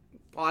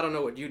 Well, I don't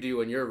know what you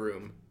do in your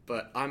room,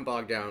 but I'm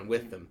bogged down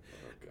with them.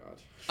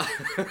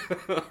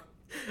 Oh,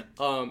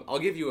 God. I'll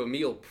give you a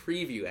meal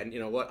preview, and you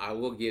know what? I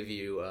will give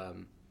you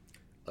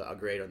a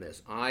grade on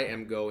this. I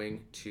am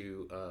going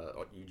to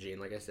Eugene,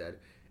 like I said,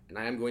 and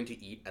I am going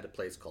to eat at a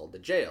place called The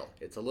Jail.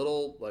 It's a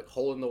little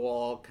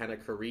hole-in-the-wall kind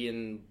of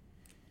Korean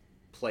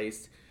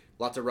place.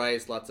 Lots of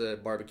rice, lots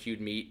of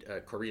barbecued meat,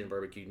 Korean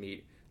barbecued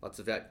meat. Lots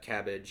of that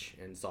cabbage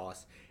and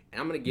sauce. And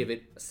I'm going to give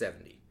it a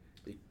 70.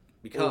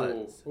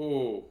 because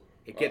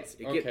it gets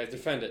okay.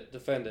 Defend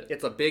it.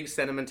 It's a big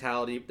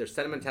sentimentality. Their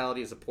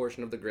sentimentality is a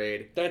portion of the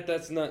grade.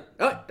 That's not.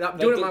 Oh, I'm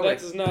doing it my way.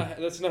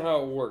 That's not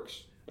how it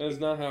works. That is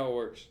not how it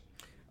works.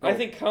 Oh. I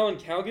think Colin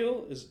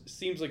Cowgill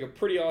seems like a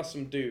pretty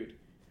awesome dude.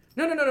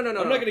 No. I'm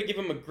not going to give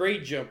him a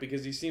grade jump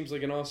because he seems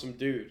like an awesome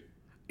dude.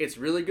 It's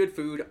really good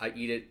food. I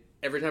eat it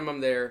every time I'm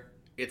there.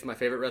 It's my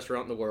favorite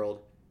restaurant in the world.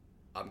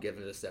 I'm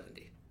giving it a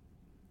 70.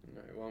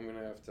 All right. Well, I'm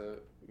gonna have to.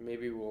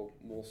 Maybe we'll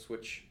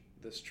switch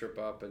this trip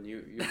up, and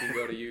you can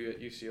go to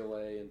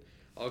UCLA, and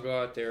I'll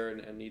go out there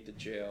and eat the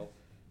jail.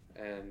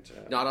 And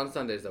not on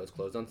Sundays though. It's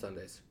closed on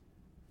Sundays.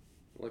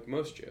 Like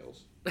most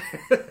jails.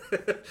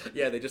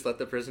 Yeah, they just let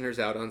the prisoners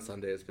out on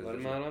Sundays. Let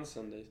them out on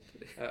Sundays.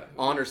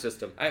 Honor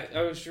system.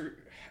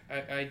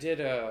 I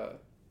did a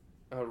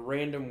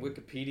random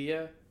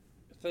Wikipedia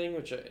thing,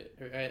 which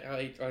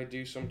I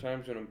do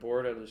sometimes when I'm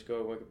bored. I just go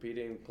to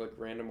Wikipedia and click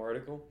random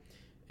article.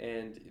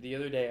 And the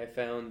other day I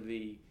found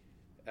the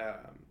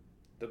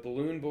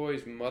Balloon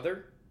Boy's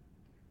mother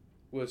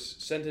was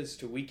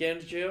sentenced to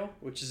weekend jail,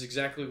 which is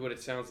exactly what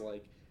it sounds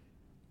like.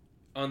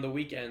 On the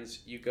weekends,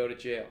 you go to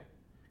jail.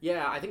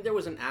 Yeah, I think there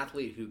was an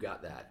athlete who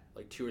got that,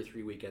 like 2 or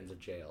 3 weekends of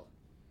jail.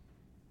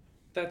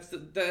 That's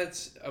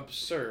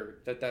absurd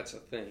that's a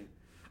thing.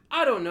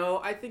 I don't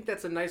know. I think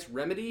that's a nice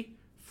remedy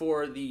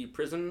for the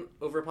prison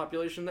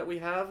overpopulation that we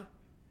have.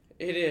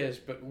 It is,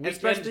 but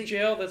weekend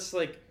jail, that's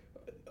like,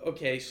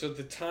 okay, so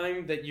the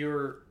time that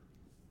you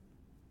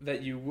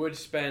would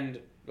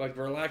spend like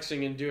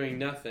relaxing and doing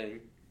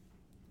nothing,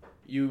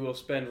 you will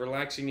spend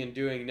relaxing and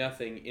doing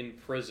nothing in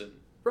prison.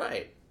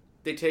 Right.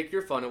 They take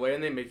your fun away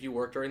and they make you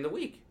work during the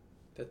week.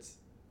 That's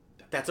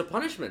a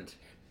punishment.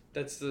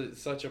 That's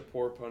such a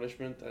poor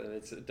punishment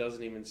that it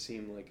doesn't even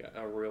seem like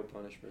a real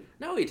punishment.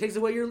 No, it takes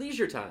away your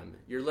leisure time.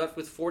 You're left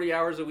with 40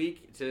 hours a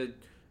week to,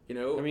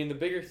 I mean, the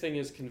bigger thing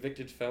is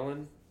convicted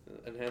felon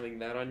and having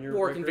that on your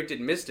record.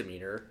 Convicted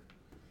misdemeanor.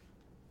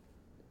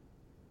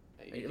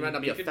 You might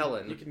not be a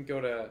felon. You can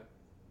go to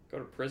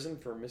prison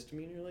for a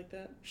misdemeanor like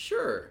that?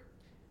 Sure.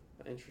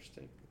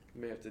 Interesting.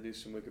 You may have to do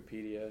some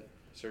Wikipedia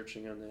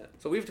searching on that.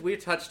 So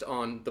we've touched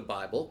on the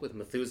Bible with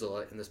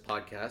Methuselah in this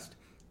podcast,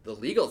 the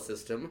legal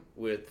system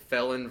with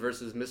felon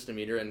versus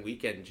misdemeanor and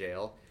weekend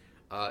jail,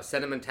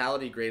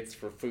 sentimentality grades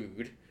for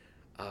food,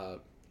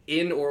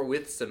 in or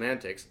with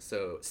semantics,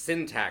 so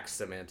syntax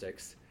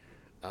semantics.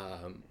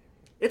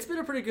 It's been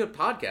a pretty good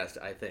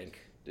podcast, I think.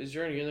 Is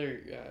there any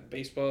other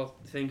baseball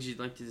things you'd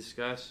like to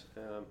discuss?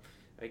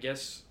 I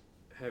guess,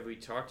 have we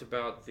talked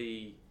about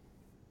the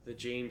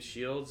James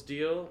Shields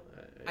deal?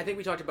 I think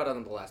we talked about it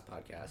on the last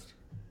podcast.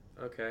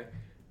 Okay.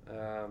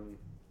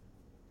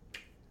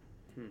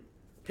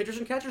 Pitchers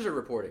and catchers are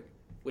reporting,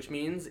 which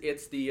means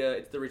it's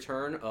the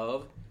return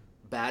of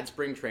bad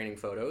spring training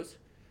photos.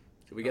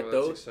 So we get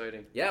those. That's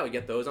exciting. Yeah, we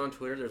get those on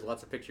Twitter. There's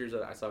lots of pictures.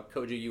 I saw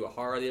Koji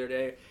Uehara the other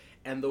day,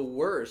 and the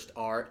worst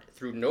are,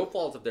 through no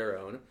fault of their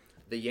own,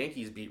 the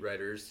Yankees beat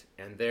writers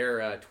and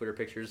their Twitter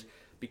pictures,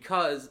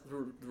 because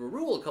the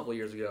rule a couple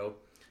years ago,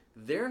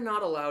 they're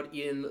not allowed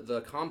in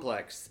the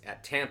complex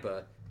at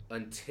Tampa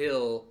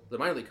until the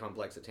minor league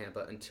complex at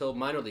Tampa until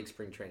minor league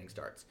spring training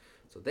starts.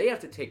 So they have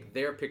to take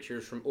their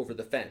pictures from over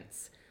the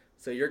fence.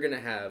 So you're going to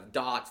have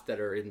dots that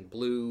are in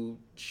blue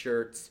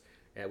shirts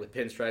with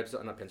pinstripes,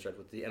 not pinstripes,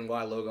 with the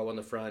NY logo on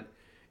the front,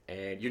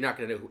 and you're not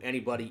going to know who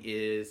anybody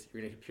is.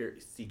 You're going to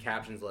see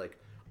captions like,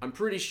 "I'm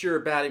pretty sure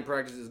batting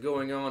practice is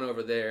going on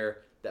over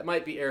there. That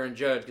might be Aaron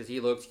Judge because he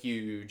looks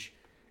huge.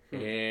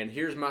 And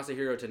here's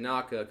Masahiro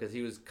Tanaka because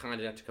he was kind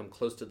enough to come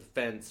close to the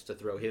fence to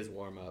throw his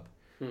warm-up."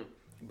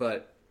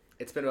 But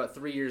it's been about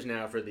 3 years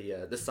now for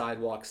the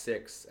Sidewalk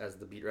Six, as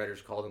the beat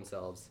writers call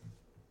themselves.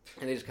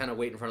 And they just kind of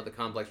wait in front of the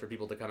complex for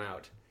people to come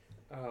out.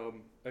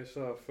 I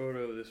saw a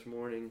photo this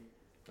morning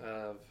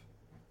of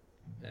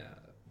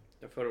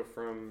a photo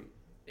from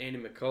Andy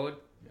McCullough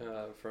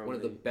from one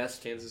of the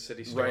best Kansas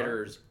City Star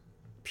writers,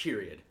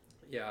 period.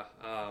 Yeah,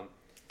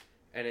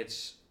 and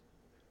it's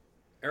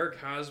Eric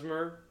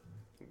Hosmer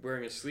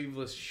wearing a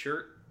sleeveless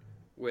shirt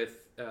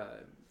with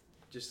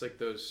just like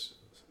those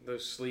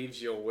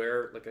sleeves you'll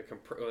wear, like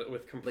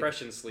with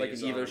compression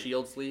sleeves, like an Evo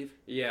Shield sleeve.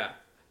 Yeah,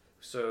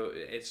 so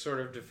it sort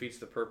of defeats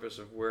the purpose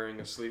of wearing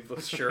a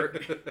sleeveless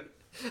shirt.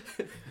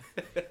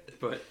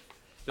 But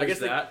I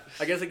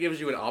guess it gives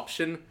you an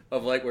option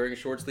of like wearing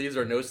short sleeves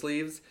or no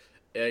sleeves.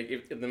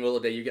 If in the middle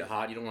of the day you get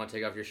hot, you don't want to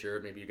take off your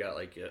shirt. Maybe you got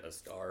like a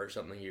scar or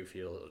something you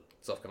feel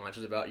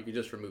self-conscious about. You can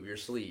just remove your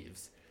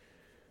sleeves.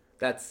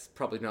 That's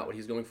probably not what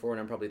he's going for, and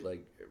I'm probably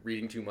like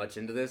reading too much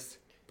into this,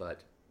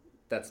 but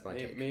that's my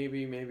take.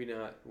 Maybe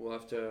not. We'll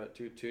have to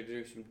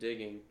do some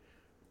digging.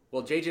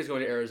 Well, JJ's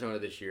going to Arizona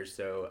this year,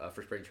 so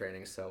for spring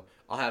training, so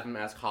I'll have him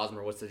ask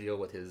Hosmer what's the deal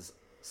with his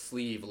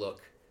sleeve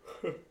look.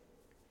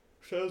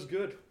 Sounds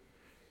good.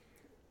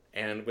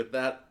 And with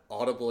that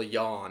audible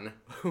yawn,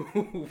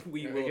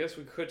 I guess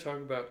we could talk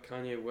about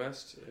Kanye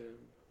West.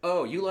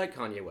 Oh, you like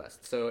Kanye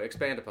West, so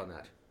expand upon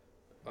that.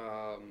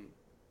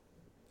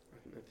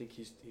 I think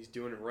he's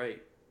doing it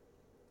right.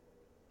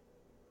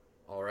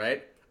 All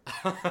right.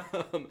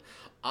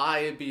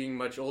 I, being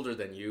much older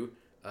than you,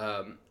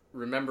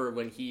 Remember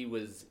when he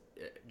was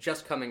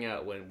just coming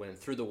out, when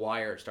Through the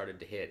Wire started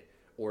to hit,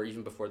 or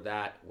even before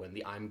that, when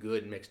the I'm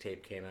Good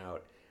mixtape came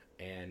out,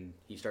 and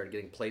he started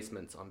getting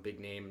placements on big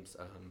names.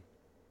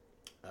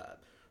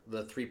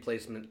 The three beat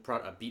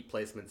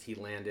placements he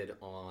landed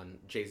on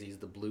Jay-Z's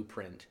The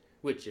Blueprint,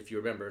 which, if you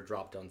remember,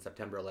 dropped on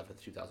September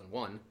 11th,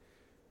 2001,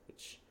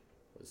 which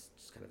was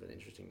just kind of an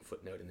interesting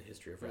footnote in the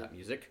history of rap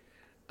music.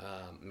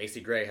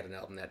 Macy Gray had an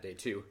album that day,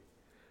 too.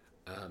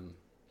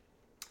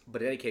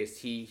 But in any case,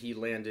 he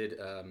landed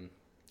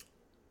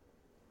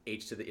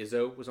H to the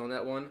Izzo was on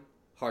that one.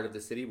 Heart of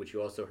the City, which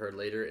you also heard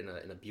later in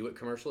a Buick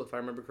commercial, if I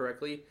remember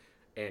correctly.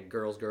 And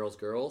Girls, Girls,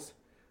 Girls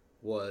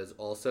was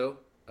also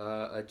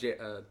a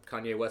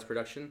Kanye West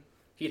production.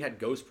 He'd had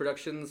Ghost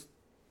Productions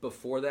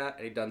before that,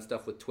 and he'd done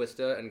stuff with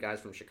Twista and guys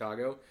from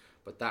Chicago,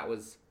 but that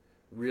was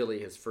really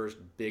his first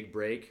big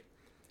break.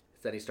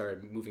 Then he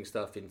started moving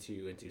stuff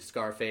into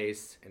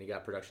Scarface, and he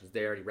got productions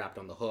there, and he rapped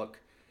on The Hook.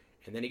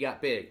 And then he got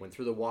big. When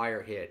Through the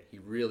Wire hit, he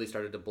really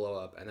started to blow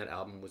up, and that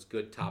album was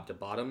good top to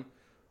bottom.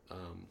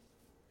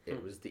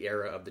 It was the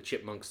era of the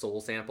Chipmunk Soul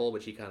sample,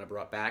 which he kind of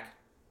brought back.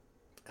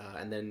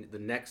 And then the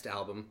next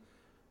album,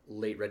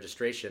 Late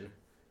Registration,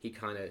 he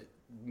kind of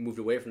moved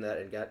away from that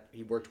and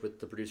he worked with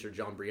the producer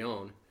John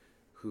Brion,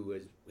 who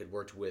had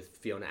worked with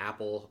Fiona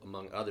Apple,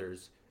 among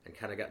others, and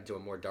kind of got into a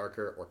more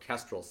darker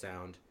orchestral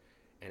sound,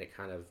 and it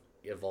kind of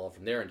evolved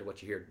from there into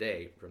what you hear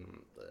today,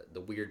 from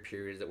the weird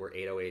periods that were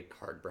 808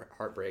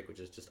 Heartbreak, which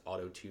is just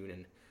auto-tune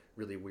and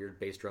really weird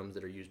bass drums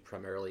that are used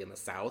primarily in the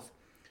South,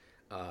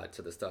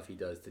 to the stuff he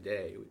does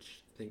today,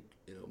 which I think,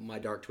 My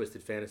Dark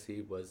Twisted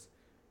Fantasy was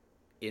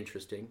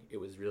interesting. It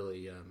was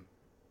really,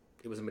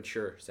 it was a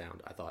mature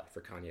sound, I thought, for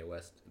Kanye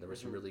West. There were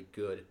some really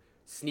good,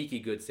 sneaky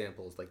good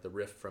samples, like the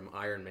riff from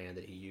Iron Man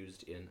that he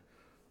used in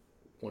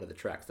one of the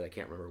tracks that I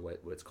can't remember what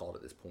it's called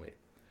at this point.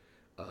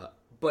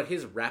 But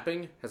his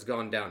rapping has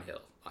gone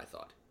downhill, I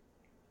thought.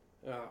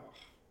 Oh.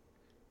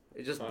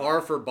 It just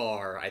bar for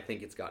bar, I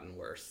think it's gotten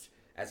worse.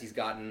 As he's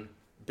gotten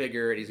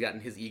bigger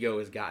and his ego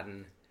has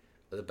gotten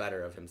the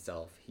better of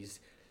himself.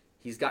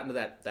 He's gotten to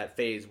that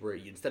phase where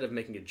instead of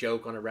making a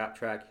joke on a rap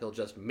track, he'll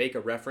just make a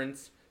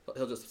reference.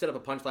 He'll just set up a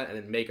punchline and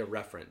then make a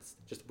reference.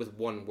 Just with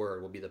one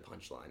word will be the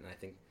punchline. And I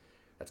think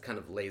that's kind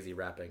of lazy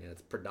rapping, and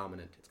it's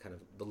predominant. It's kind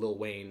of the Lil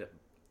Wayne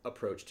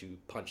approach to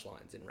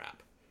punchlines in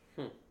rap.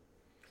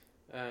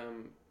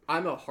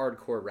 I'm a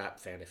hardcore rap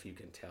fan, if you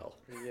can tell.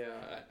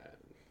 Yeah,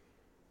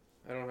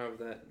 I don't have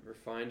that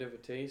refined of a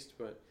taste,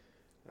 but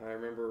I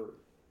remember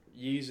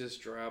Yeezus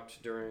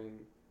dropped during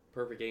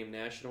Perfect Game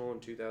National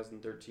in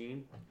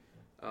 2013,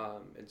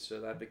 and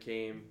so that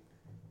became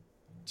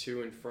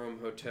to and from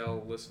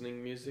hotel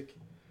listening music,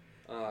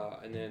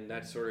 and then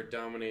that sort of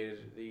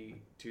dominated the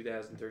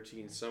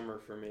 2013 summer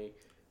for me,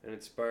 and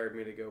inspired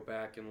me to go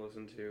back and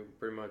listen to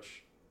pretty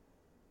much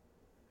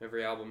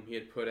every album he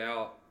had put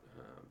out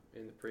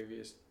in the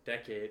previous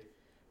decade,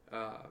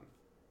 kind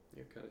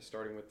of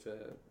starting with the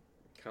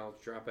College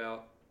Dropout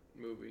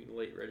movie,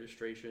 Late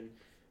Registration.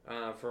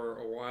 For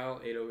a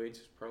while, 808 is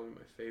probably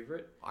my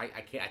favorite. I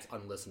can't. It's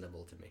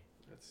unlistenable to me.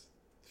 That's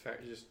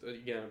just,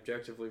 again,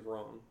 objectively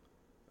wrong.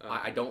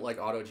 I don't like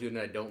auto-tune, and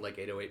I don't like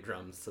 808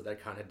 drums, so that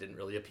kind of didn't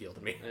really appeal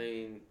to me. I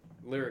mean,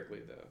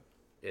 lyrically, though.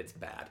 It's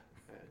bad.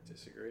 I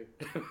disagree.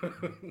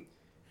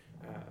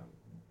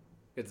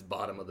 It's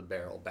bottom of the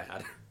barrel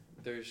bad.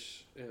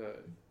 There's...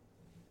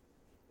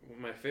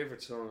 my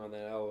favorite song on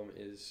that album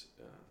is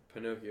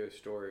Pinocchio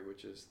Story,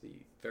 which is the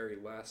very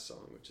last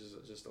song, which is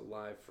just a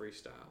live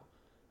freestyle.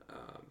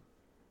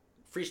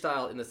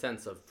 Freestyle in the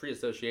sense of free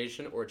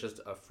association, or just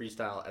a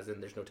freestyle as in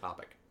there's no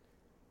topic?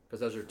 Because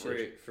those are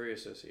two. Free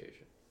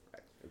association.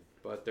 Right.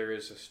 But there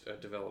is a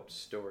developed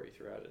story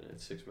throughout it, and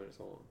it's 6 minutes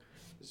long.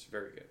 It's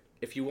very good.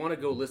 If you want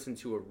to go listen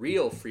to a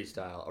real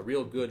freestyle, a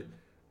real good,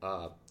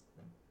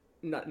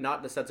 not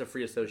in the sense of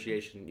free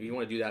association, you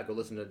want to do that, go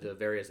listen to the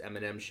various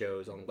Eminem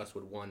shows on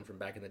Westwood One from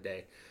back in the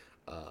day.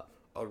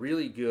 A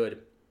really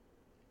good,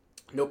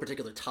 no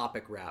particular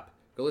topic rap.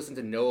 Go listen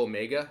to No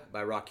Omega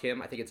by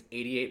Rakim. I think it's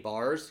 88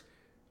 bars,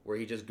 where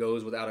he just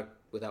goes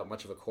without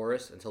much of a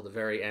chorus until the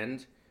very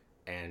end,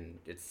 and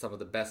it's some of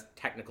the best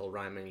technical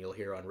rhyming you'll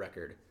hear on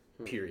record.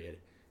 Period.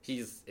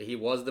 He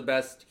was the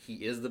best. He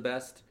is the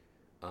best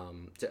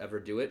to ever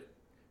do it.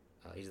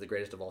 He's the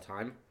greatest of all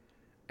time,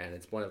 and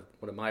it's one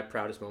of my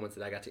proudest moments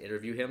that I got to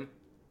interview him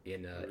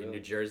in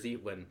New Jersey.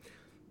 When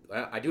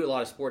I do a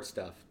lot of sports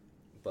stuff,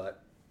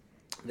 but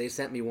they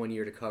sent me one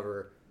year to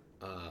cover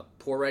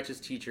Poor Righteous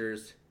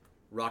Teachers,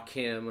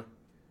 Rakim,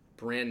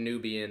 Brand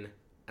Nubian,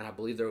 and I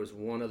believe there was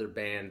one other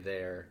band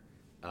there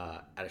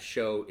at a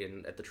show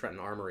at the Trenton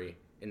Armory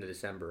in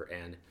December.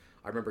 And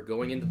I remember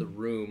going into the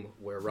room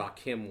where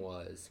Rakim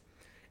was,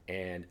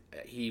 and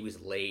he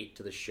was late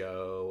to the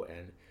show,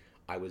 and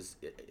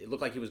it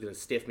looked like he was going to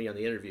stiff me on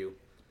the interview.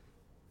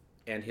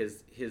 And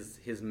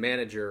his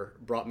manager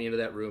brought me into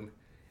that room,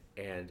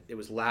 and it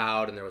was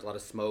loud, and there was a lot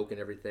of smoke and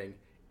everything.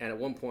 And at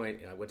one point,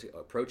 I went to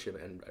approach him,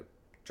 and I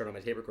turned on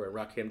my tape recorder,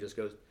 and Rakim just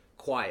goes,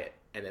 "Quiet."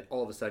 And then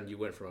all of a sudden, you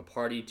went from a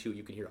party to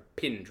you can hear a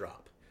pin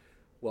drop.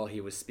 while he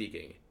was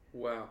speaking.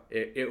 Wow.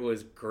 It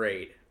was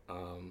great.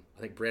 I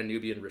think Brand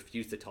Nubian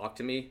refused to talk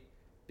to me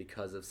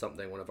because of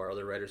something one of our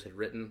other writers had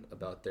written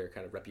about their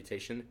kind of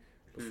reputation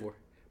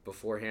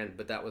beforehand.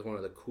 But that was one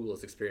of the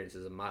coolest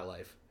experiences of my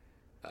life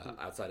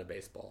outside of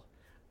baseball.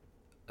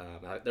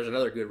 There's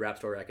another good rap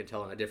story I can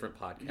tell on a different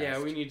podcast.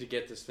 Yeah, we need to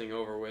get this thing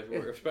over with,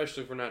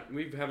 especially if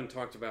we haven't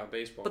talked about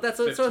baseball. But that's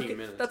for 15 okay.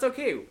 minutes. That's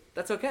okay.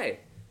 That's okay.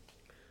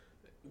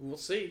 We'll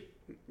see.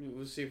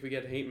 We'll see if we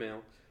get hate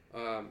mail.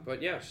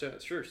 But yeah,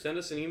 sure. Send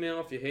us an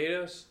email if you hate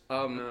us.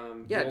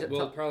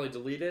 We'll probably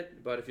delete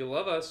it. But if you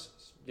love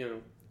us,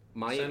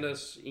 send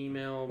us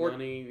email,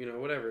 money,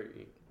 whatever.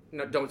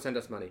 No, don't send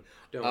us money.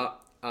 Don't.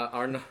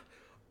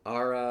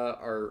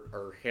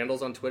 Our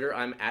handles on Twitter.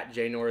 I'm at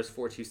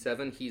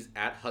jnorris427. He's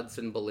at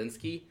Hudson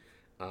Belinsky.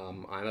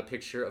 I'm a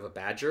picture of a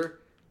badger.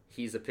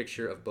 He's a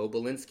picture of Bo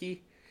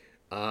Belinsky.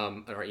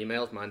 And our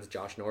emails. Mine's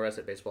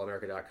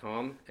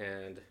joshnorris@baseballamerica.com.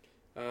 And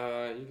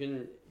you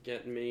can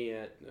get me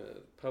at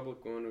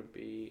public one would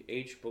be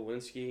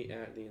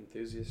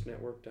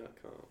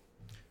hbelinsky@theenthusiastnetwork.com.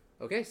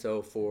 Okay,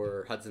 so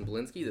for Hudson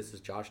Belinsky, this is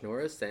Josh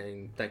Norris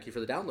saying thank you for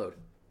the download.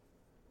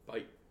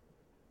 Bye.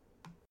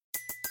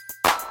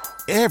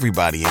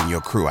 Everybody in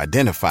your crew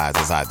identifies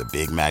as either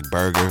Big Mac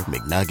Burger,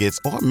 McNuggets,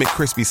 or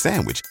McCrispy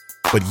Sandwich.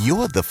 But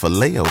you're the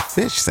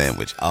Filet-O-Fish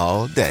Sandwich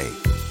all day.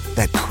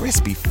 That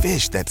crispy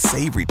fish, that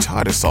savory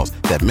tartar sauce,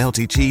 that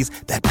melty cheese,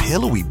 that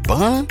pillowy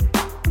bun.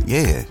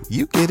 Yeah,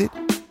 you get it.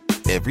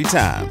 Every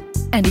time.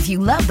 And if you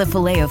love the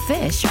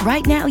Filet-O-Fish,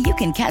 right now you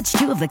can catch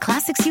 2 of the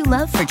classics you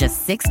love for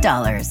just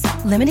 $6.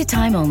 Limited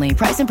time only.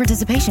 Price and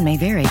participation may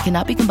vary.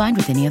 Cannot be combined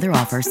with any other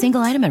offer.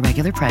 Single item at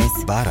regular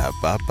price.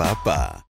 Ba-da-ba-ba-ba.